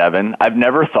something, Devin. I've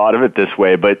never thought of it this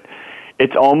way, but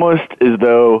it's almost as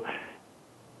though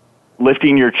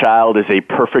lifting your child is a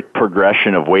perfect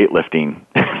progression of weightlifting.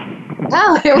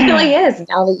 Well, it really is,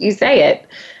 now that you say it.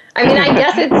 I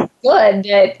guess it's good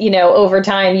that, over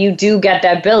time you do get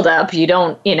that buildup. You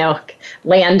don't,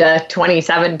 land a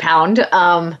 27 pound.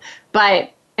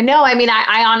 But no,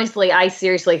 I honestly, I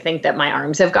seriously think that my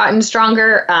arms have gotten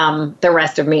stronger. The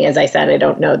rest of me, as I said, I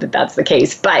don't know that that's the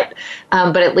case, but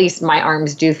at least my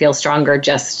arms do feel stronger,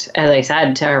 just as I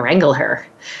said, to wrangle her.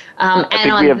 I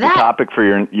think we have the topic for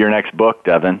your next book,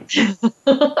 Devin.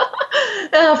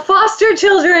 Foster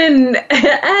children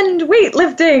and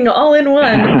weightlifting all in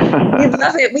one. We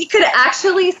love it. We could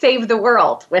actually save the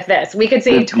world with this. We could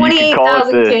save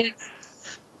 28,000 kids.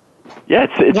 Yeah,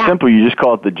 it's simple. You just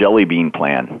call it the Jelly Bean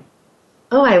Plan.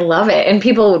 Oh, I love it. And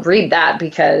people would read that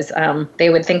because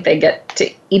they would think they get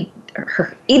to eat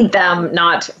them,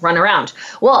 not run around.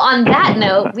 Well, on that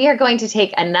note, we are going to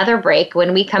take another break.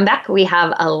 When we come back, we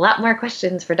have a lot more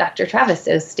questions for Dr. Travis,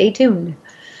 so stay tuned.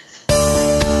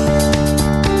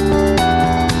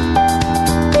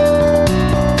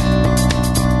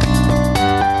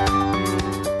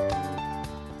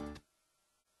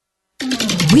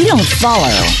 We don't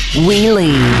follow, we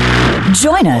lead.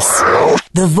 Join us,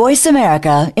 the Voice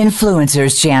America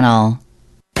Influencers Channel.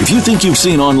 If you think you've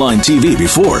seen online TV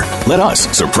before, let us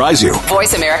surprise you.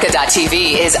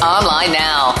 VoiceAmerica.tv is online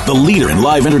now. The leader in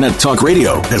live internet talk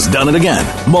radio has done it again.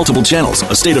 Multiple channels,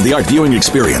 a state-of-the-art viewing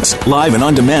experience, live and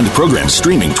on-demand programs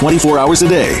streaming 24 hours a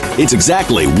day. It's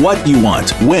exactly what you want,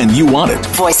 when you want it.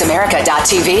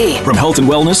 VoiceAmerica.tv. From health and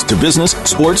wellness to business,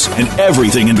 sports, and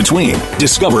everything in between.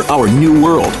 Discover our new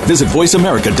world. Visit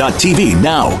VoiceAmerica.tv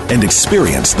now and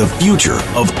experience the future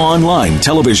of online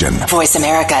television.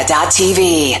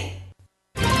 VoiceAmerica.tv.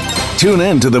 Tune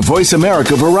in to the Voice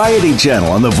America Variety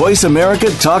channel on the Voice America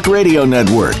Talk Radio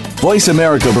Network. Voice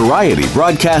America Variety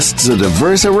broadcasts a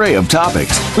diverse array of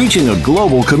topics, reaching a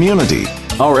global community.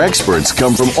 Our experts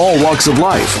come from all walks of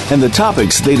life, and the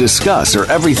topics they discuss are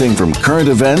everything from current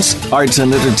events, arts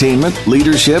and entertainment,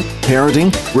 leadership,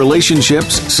 parenting,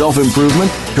 relationships,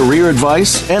 self-improvement, career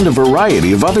advice, and a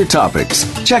variety of other topics.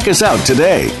 Check us out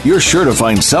today. You're sure to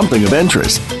find something of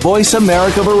interest. Voice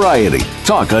America Variety.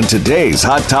 Talk on today's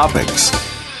hot topics.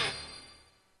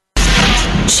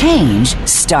 Change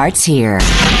starts here.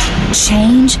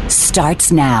 Change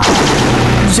starts now.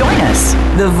 Join us,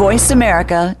 the Voice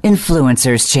America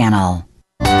Influencers Channel.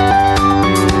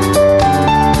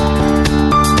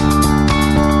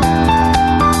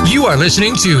 You are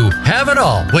listening to Have It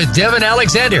All with Devin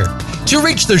Alexander. To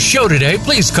reach the show today,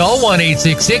 please call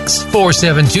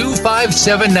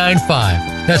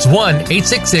 1-866-472-5795. That's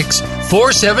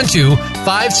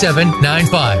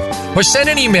 1-866-472-5795. Or send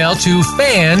an email to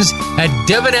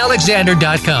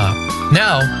fans@devinalexander.com.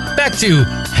 Now, back to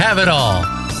Have It All.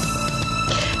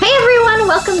 Hey everyone,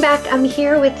 welcome back. I'm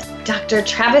here with Dr.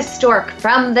 Travis Stork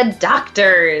from The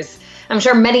Doctors. I'm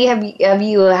sure many of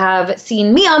you have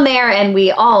seen me on there, and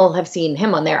we all have seen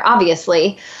him on there,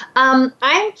 obviously. I'm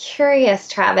curious,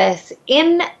 Travis,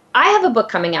 I have a book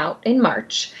coming out in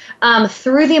March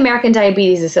through the American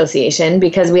Diabetes Association,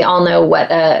 because we all know what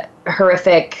a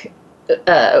horrific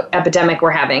epidemic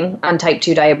we're having on type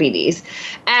 2 diabetes.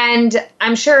 And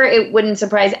I'm sure it wouldn't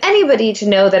surprise anybody to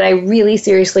know that I really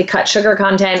seriously cut sugar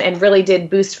content and really did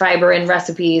boost fiber in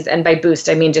recipes. And by boost,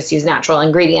 I mean just use natural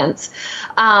ingredients.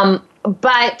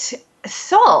 But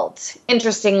salt,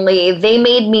 interestingly, they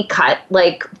made me cut,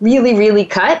 like really, really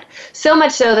cut. So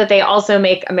much so that they also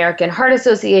make American Heart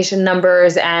Association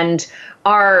numbers and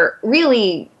are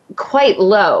really quite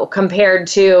low compared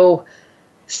to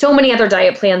so many other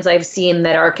diet plans I've seen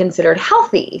that are considered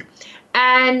healthy.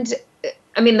 And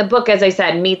I mean, the book, as I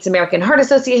said, meets American Heart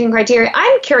Association criteria.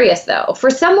 I'm curious, though, for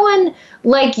someone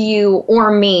like you or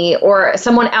me or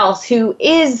someone else who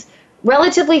is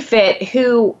relatively fit,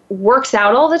 who works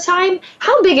out all the time,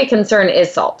 how big a concern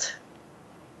is salt?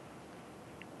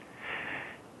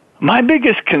 My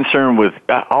biggest concern with,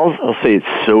 I'll say it's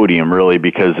sodium, really,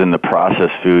 because in the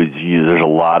processed foods, there's a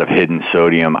lot of hidden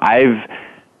sodium. I've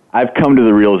come to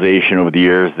the realization over the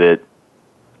years that,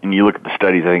 and you look at the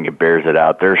studies, I think it bears it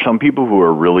out. There are some people who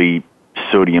are really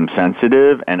sodium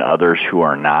sensitive and others who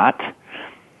are not.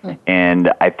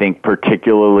 And I think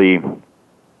particularly,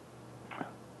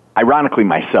 ironically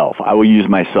myself, I will use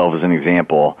myself as an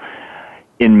example.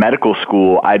 In medical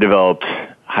school, I developed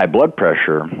high blood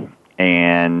pressure,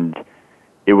 and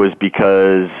it was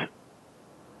because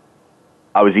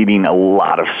I was eating a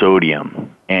lot of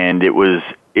sodium. And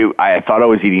I thought I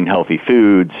was eating healthy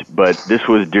foods, but this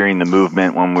was during the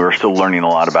movement when we were still learning a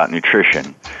lot about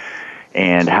nutrition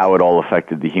and how it all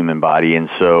affected the human body. And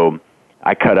so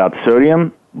I cut out the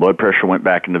sodium, blood pressure went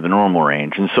back into the normal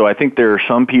range. And so I think there are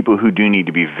some people who do need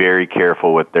to be very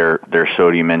careful with their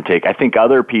sodium intake. I think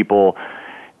other people,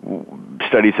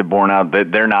 studies have borne out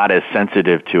that they're not as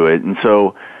sensitive to it. And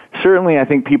so certainly I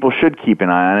think people should keep an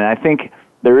eye on it. I think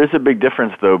there is a big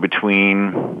difference, though,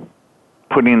 between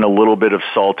putting a little bit of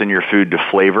salt in your food to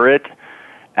flavor it,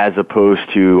 as opposed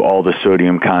to all the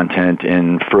sodium content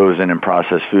in frozen and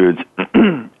processed foods.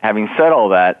 Having said all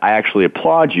that, I actually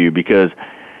applaud you, because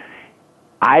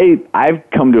I've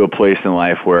come to a place in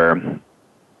life where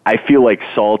I feel like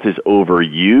salt is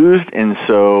overused, and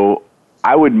so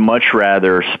I would much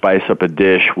rather spice up a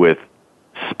dish with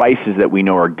spices that we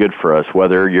know are good for us,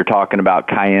 whether you're talking about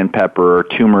cayenne pepper or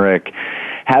turmeric,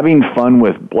 having fun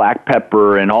with black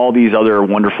pepper and all these other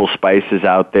wonderful spices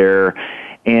out there.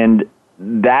 And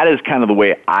that is kind of the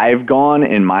way I've gone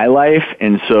in my life.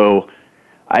 And so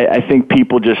I think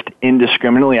people just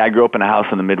indiscriminately, I grew up in a house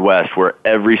in the Midwest where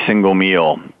every single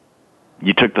meal,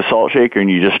 you took the salt shaker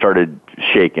and you just started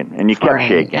shaking, and you kept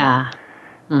shaking. Yeah.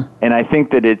 And I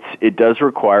think that it does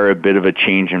require a bit of a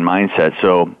change in mindset.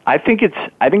 So I think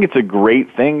it's a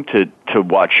great thing to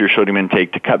watch your sodium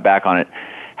intake, to cut back on it.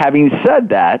 Having said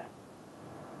that,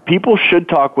 people should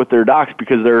talk with their docs,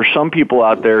 because there are some people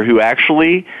out there who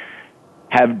actually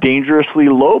have dangerously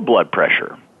low blood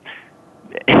pressure.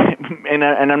 And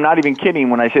I'm not even kidding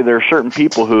when I say there are certain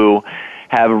people who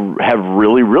have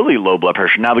really, really low blood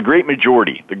pressure. Now, the great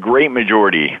majority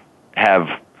have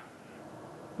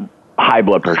high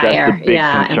blood pressure. Higher, that's the big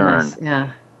concern.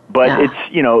 Yeah. But it's,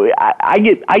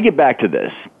 I get back to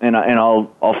this, and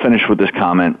I'll finish with this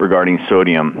comment regarding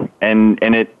sodium, and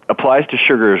it applies to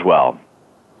sugar as well.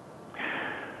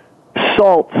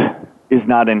 Salt is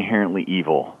not inherently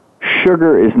evil.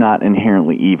 Sugar is not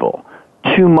inherently evil.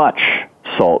 Too much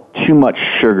salt, too much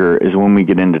sugar is when we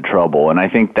get into trouble. And I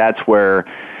think that's where,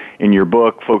 in your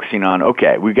book, focusing on,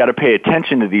 okay, we've got to pay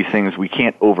attention to these things. We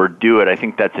can't overdo it. I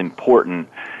think that's important.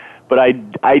 But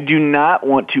I do not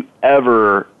want to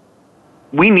ever,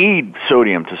 we need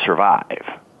sodium to survive.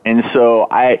 And so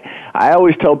I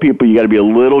always tell people you got to be a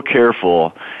little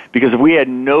careful, because if we had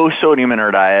no sodium in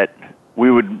our diet,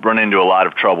 we would run into a lot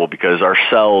of trouble, because our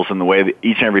cells and the way that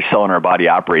each and every cell in our body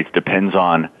operates depends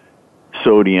on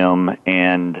sodium.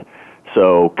 And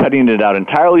so cutting it out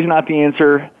entirely is not the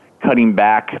answer. Cutting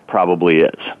back probably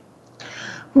is.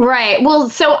 Right. Well,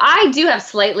 so I do have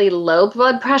slightly low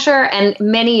blood pressure, and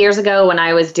many years ago when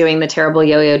I was doing the terrible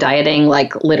yo-yo dieting,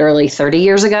 like literally 30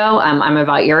 years ago, I'm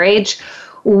about your age,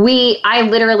 I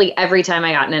literally, every time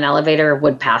I got in an elevator,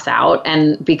 would pass out,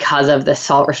 and because of the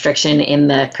salt restriction in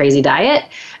the crazy diet.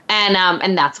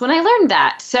 And that's when I learned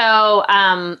that. So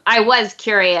I was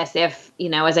curious if,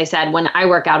 as I said, when I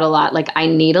work out a lot, like I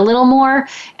need a little more.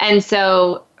 And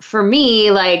so for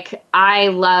me, like I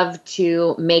love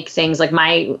to make things like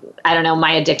my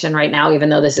addiction right now, even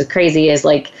though this is crazy, is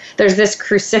like there's this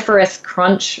cruciferous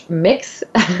crunch mix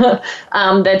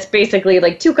that's basically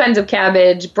like 2 kinds of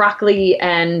cabbage, broccoli,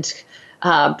 and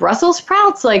Brussels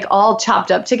sprouts, like all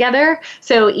chopped up together.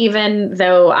 So even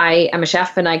though I am a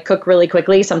chef and I cook really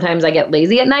quickly, sometimes I get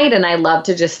lazy at night, and I love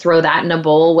to just throw that in a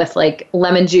bowl with like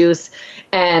lemon juice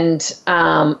and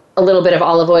a little bit of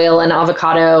olive oil and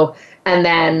avocado. And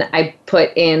then I put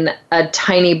in a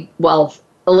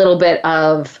little bit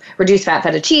of reduced fat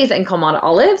feta cheese and Kalamata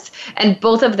olives. And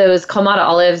both of those, Kalamata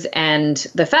olives and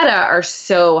the feta, are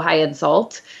so high in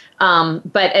salt.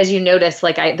 But as you notice,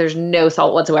 like there's no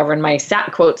salt whatsoever in my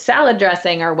quote salad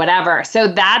dressing or whatever. So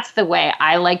that's the way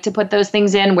I like to put those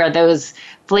things in, where those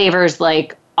flavors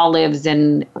like olives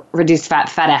and reduced fat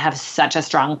feta have such a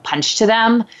strong punch to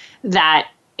them that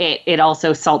it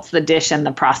also salts the dish in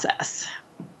the process.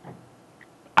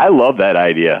 I love that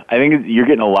idea. I think you're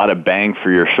getting a lot of bang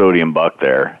for your sodium buck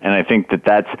there. And I think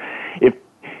that's, if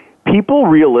people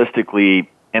realistically,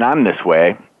 and I'm this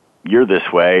way, you're this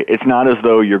way, it's not as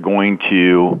though you're going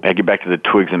to, I get back to the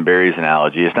twigs and berries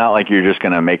analogy, it's not like you're just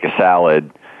going to make a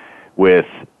salad with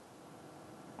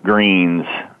greens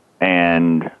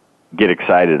and get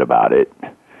excited about it.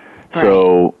 Right.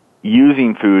 So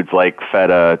using foods like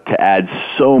feta to add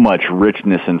so much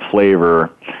richness and flavor,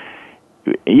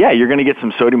 yeah, you're going to get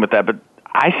some sodium with that, but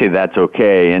I say that's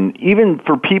okay. And even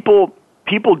for people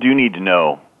do need to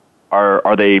know,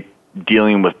 are they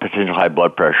dealing with potential high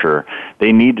blood pressure?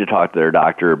 They need to talk to their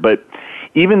doctor. But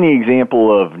even the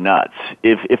example of nuts,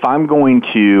 if I'm going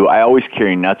to, I always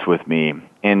carry nuts with me,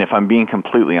 and if I'm being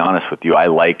completely honest with you, I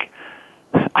like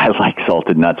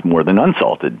salted nuts more than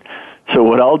unsalted. So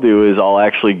what I'll do is I'll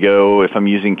actually go, if I'm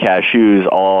using cashews,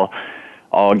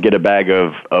 I'll get a bag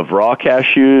of raw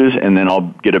cashews, and then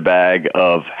I'll get a bag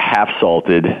of half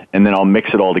salted, and then I'll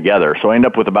mix it all together. So I end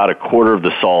up with about a quarter of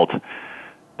the salt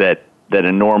that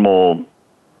a normal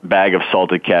bag of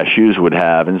salted cashews would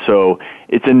have. And so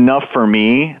it's enough for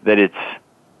me that it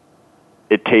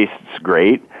tastes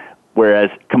great, whereas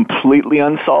completely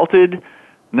unsalted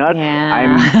nuts, yeah.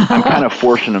 I'm kind of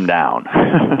forcing them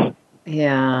down.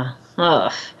 Yeah.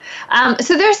 Ugh.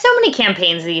 So there's so many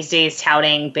campaigns these days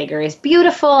touting bigger is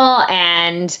beautiful.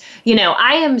 And,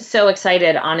 I am so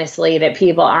excited, honestly, that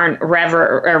people aren't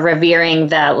revering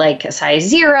the like size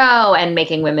 0 and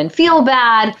making women feel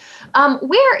bad.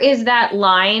 Where is that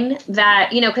line that,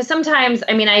 because sometimes,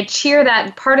 I cheer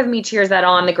that, part of me cheers that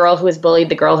on, the girl who was bullied,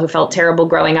 the girl who felt terrible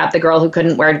growing up, the girl who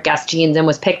couldn't wear Guess jeans and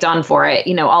was picked on for it,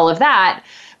 all of that.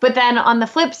 But then on the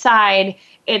flip side,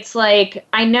 it's like,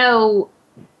 I know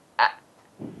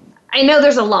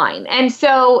there's a line. And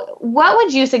so what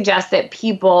would you suggest that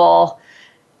people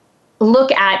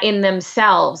look at in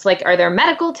themselves? Like, are there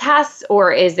medical tests,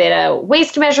 or is it a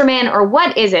waist measurement, or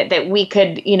what is it that we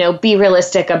could, be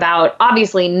realistic about?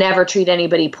 Obviously never treat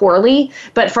anybody poorly,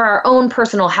 but for our own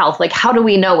personal health, like how do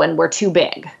we know when we're too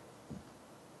big?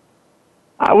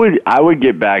 I would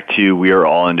get back to, we are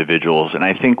all individuals, and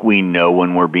I think we know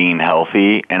when we're being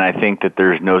healthy, and I think that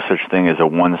there's no such thing as a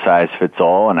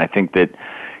one-size-fits-all, and I think that,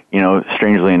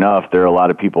 strangely enough, there are a lot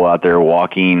of people out there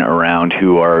walking around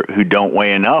who don't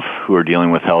weigh enough, who are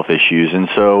dealing with health issues. And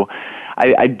so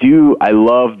I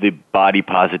love the body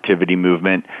positivity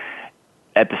movement.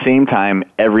 At the same time,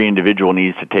 every individual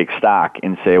needs to take stock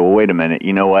and say, well, wait a minute,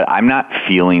 you know what? I'm not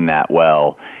feeling that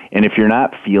well. And if you're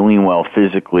not feeling well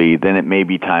physically, then it may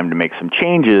be time to make some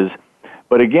changes.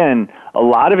 But again, a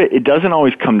lot of it doesn't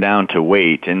always come down to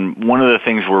weight. And one of the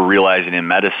things we're realizing in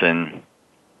medicine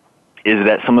is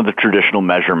that some of the traditional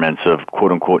measurements of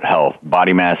quote-unquote health,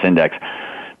 body mass index,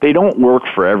 they don't work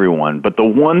for everyone. But the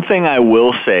one thing I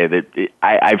will say that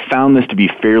I've found this to be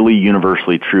fairly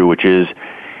universally true, which is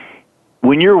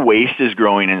when your waist is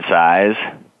growing in size,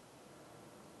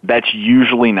 that's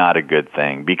usually not a good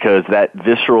thing, because that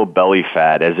visceral belly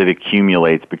fat, as it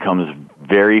accumulates, becomes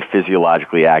very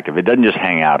physiologically active. It doesn't just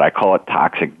hang out. I call it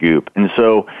toxic goop. And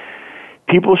so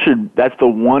that's the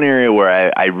one area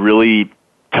where I really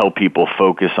tell people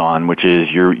focus on, which is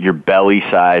your belly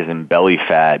size and belly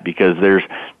fat, because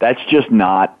that's just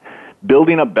not,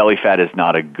 building up belly fat is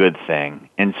not a good thing.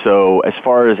 And so as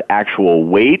far as actual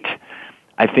weight,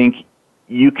 I think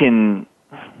you can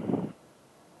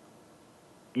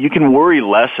worry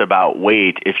less about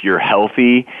weight if you're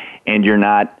healthy and you're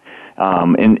not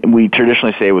And we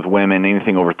traditionally say with women,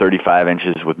 anything over 35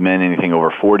 inches, with men, anything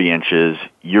over 40 inches,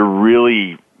 you're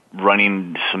really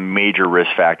running some major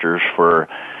risk factors for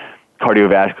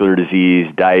cardiovascular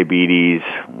disease, diabetes.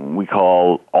 We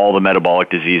call all the metabolic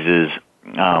diseases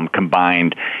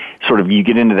combined. Sort of you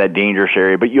get into that dangerous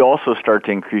area, but you also start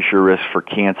to increase your risk for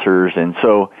cancers. And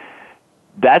so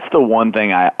that's the one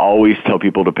thing I always tell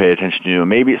people to pay attention to.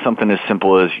 Maybe it's something as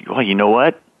simple as, well, you know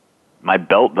what? My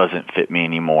belt doesn't fit me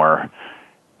anymore,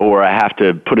 or I have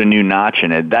to put a new notch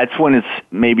in it. That's when it's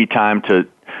maybe time to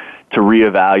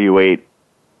reevaluate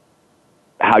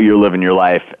how you're living your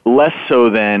life, less so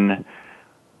than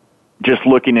just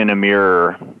looking in a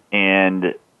mirror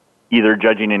and either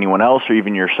judging anyone else or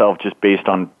even yourself just based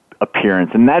on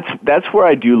appearance. And that's where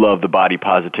I do love the body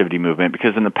positivity movement,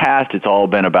 because in the past it's all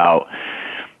been about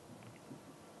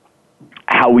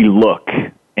how we look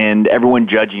and everyone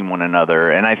judging one another.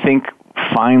 And I think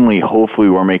finally, hopefully,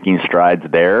 we're making strides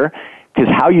there, because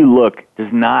how you look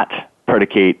does not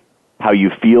predicate how you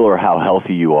feel or how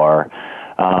healthy you are.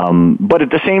 But at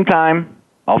the same time,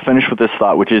 I'll finish with this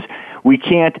thought, which is we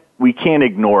can't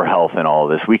ignore health in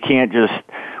all of this. We can't just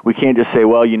say,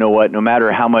 well, you know what, no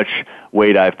matter how much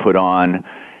weight I've put on,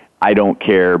 I don't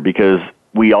care, because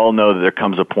we all know that there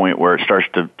comes a point where it starts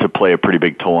to play a pretty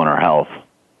big toll on our health.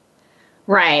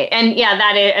 Right. And yeah,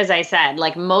 that is, as I said,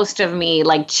 like most of me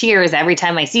like cheers every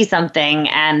time I see something.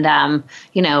 And,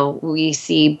 we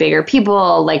see bigger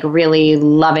people like really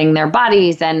loving their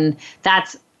bodies, and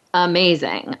that's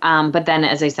amazing. But then,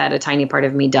 as I said, a tiny part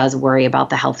of me does worry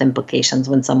about the health implications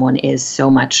when someone is so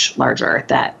much larger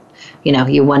that,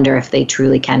 you wonder if they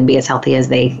truly can be as healthy as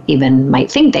they even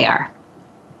might think they are.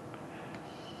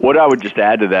 What I would just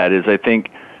add to that is I think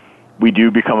we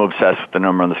do become obsessed with the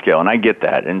number on the scale, and I get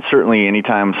that. And certainly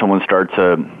anytime someone starts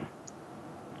a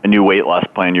new weight loss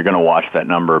plan, you're going to watch that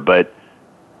number. But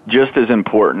just as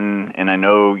important, and I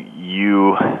know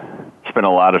you spend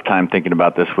a lot of time thinking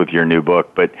about this with your new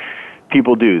book, but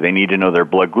people do. They need to know their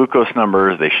blood glucose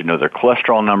numbers. They should know their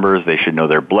cholesterol numbers. They should know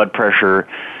their blood pressure,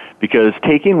 because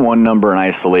taking one number in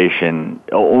isolation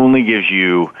only gives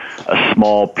you a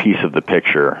small piece of the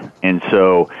picture. And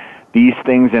so these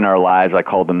things in our lives, I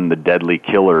call them the deadly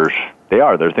killers.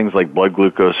 They're things like blood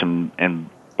glucose and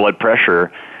blood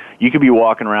pressure. You could be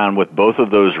walking around with both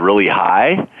of those really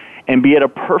high and be at a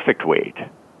perfect weight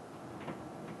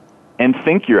and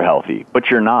think you're healthy, but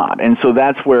you're not. And so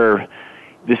that's where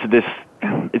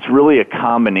it's really a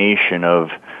combination of,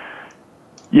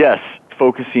 yes,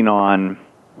 focusing on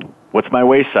what's my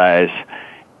waist size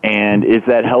and is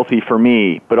that healthy for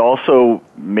me, but also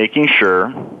making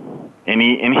sure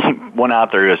anyone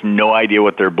out there who has no idea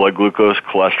what their blood glucose,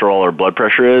 cholesterol, or blood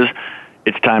pressure is,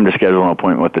 it's time to schedule an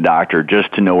appointment with the doctor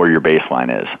just to know where your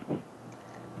baseline is.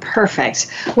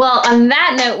 Perfect. Well, on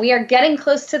that note, we are getting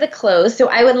close to the close. So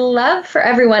I would love for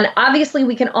everyone, obviously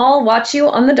we can all watch you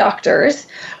on The Doctors,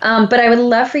 but I would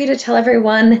love for you to tell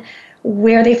everyone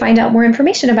where they find out more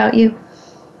information about you.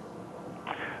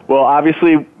 Well,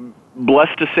 obviously,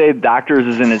 blessed to say Doctors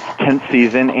is in its 10th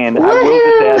season, and I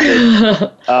will just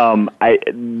add that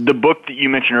the book that you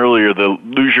mentioned earlier, the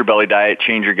Lose Your Belly Diet,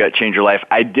 Change Your Gut, Change Your Life,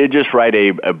 I did just write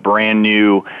a brand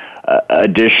new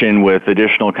edition with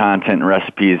additional content and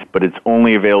recipes, but it's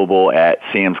only available at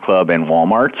Sam's Club and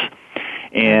Walmart's.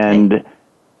 And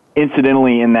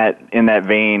incidentally, in that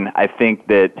vein, I think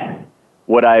that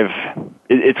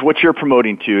it's what you're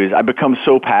promoting too, is I've become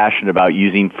so passionate about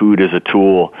using food as a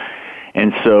tool.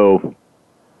 And so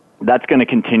that's going to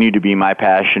continue to be my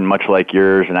passion, much like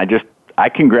yours. And I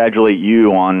congratulate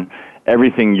you on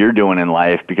everything you're doing in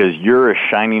life, because you're a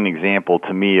shining example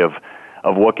to me of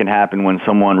what can happen when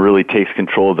someone really takes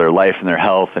control of their life and their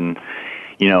health, and,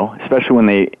 especially when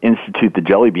they institute the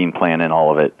Jelly Bean Plan and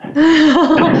all of it.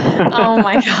 Oh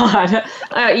my God.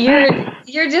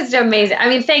 You're just amazing. I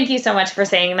mean, thank you so much for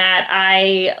saying that.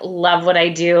 I love what I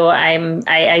do.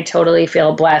 I totally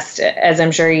feel blessed, as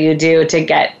I'm sure you do, to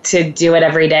get to do it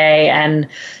every day. And,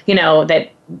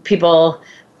 that people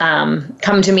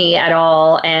come to me at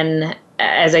all. And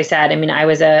as I said, I mean, I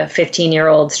was a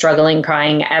 15-year-old struggling,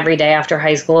 crying every day after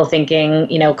high school, thinking,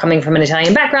 coming from an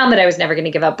Italian background, that I was never going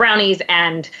to give up brownies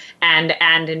and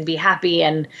be happy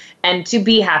and to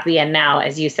be happy. And now,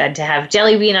 as you said, to have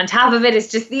jelly bean on top of it is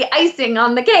just the icing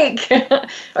on the cake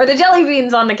or the jelly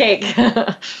beans on the cake.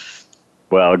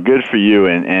 Well, good for you,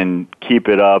 and keep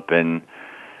it up. And,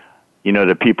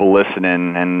 to people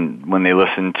listening, and when they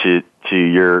listen to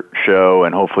your show,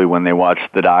 and hopefully when they watch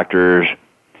The Doctors,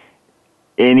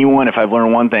 anyone, if I've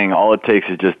learned one thing, all it takes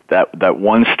is just that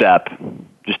one step.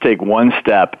 Just take one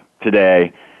step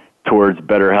today towards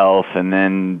better health, and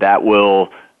then that will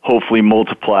hopefully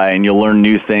multiply, and you'll learn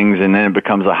new things, and then it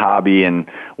becomes a hobby. And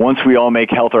once we all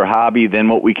make health our hobby, then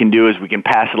what we can do is we can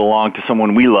pass it along to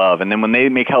someone we love. And then when they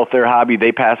make health their hobby,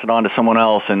 they pass it on to someone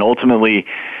else. And ultimately,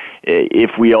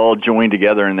 if we all join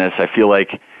together in this, I feel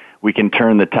like we can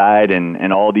turn the tide,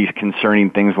 and all these concerning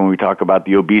things when we talk about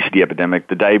the obesity epidemic,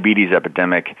 the diabetes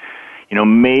epidemic,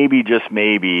 maybe, just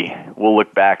maybe, we'll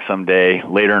look back someday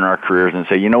later in our careers and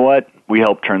say, you know what, we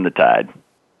helped turn the tide.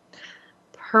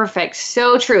 Perfect.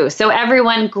 So true. So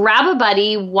everyone, grab a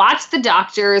buddy, watch the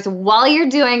doctors. While you're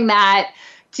doing that,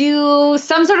 do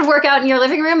some sort of workout in your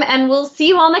living room, and we'll see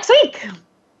you all next week.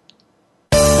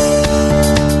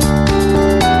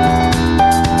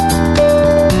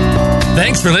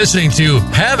 Thanks for listening to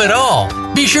Have It All.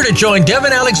 Be sure to join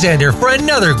Devin Alexander for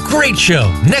another great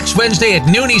show next Wednesday at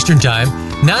noon Eastern Time,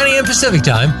 9 a.m. Pacific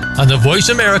Time on the Voice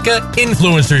America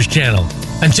Influencers channel.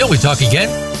 Until we talk again,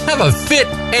 have a fit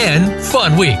and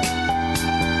fun week.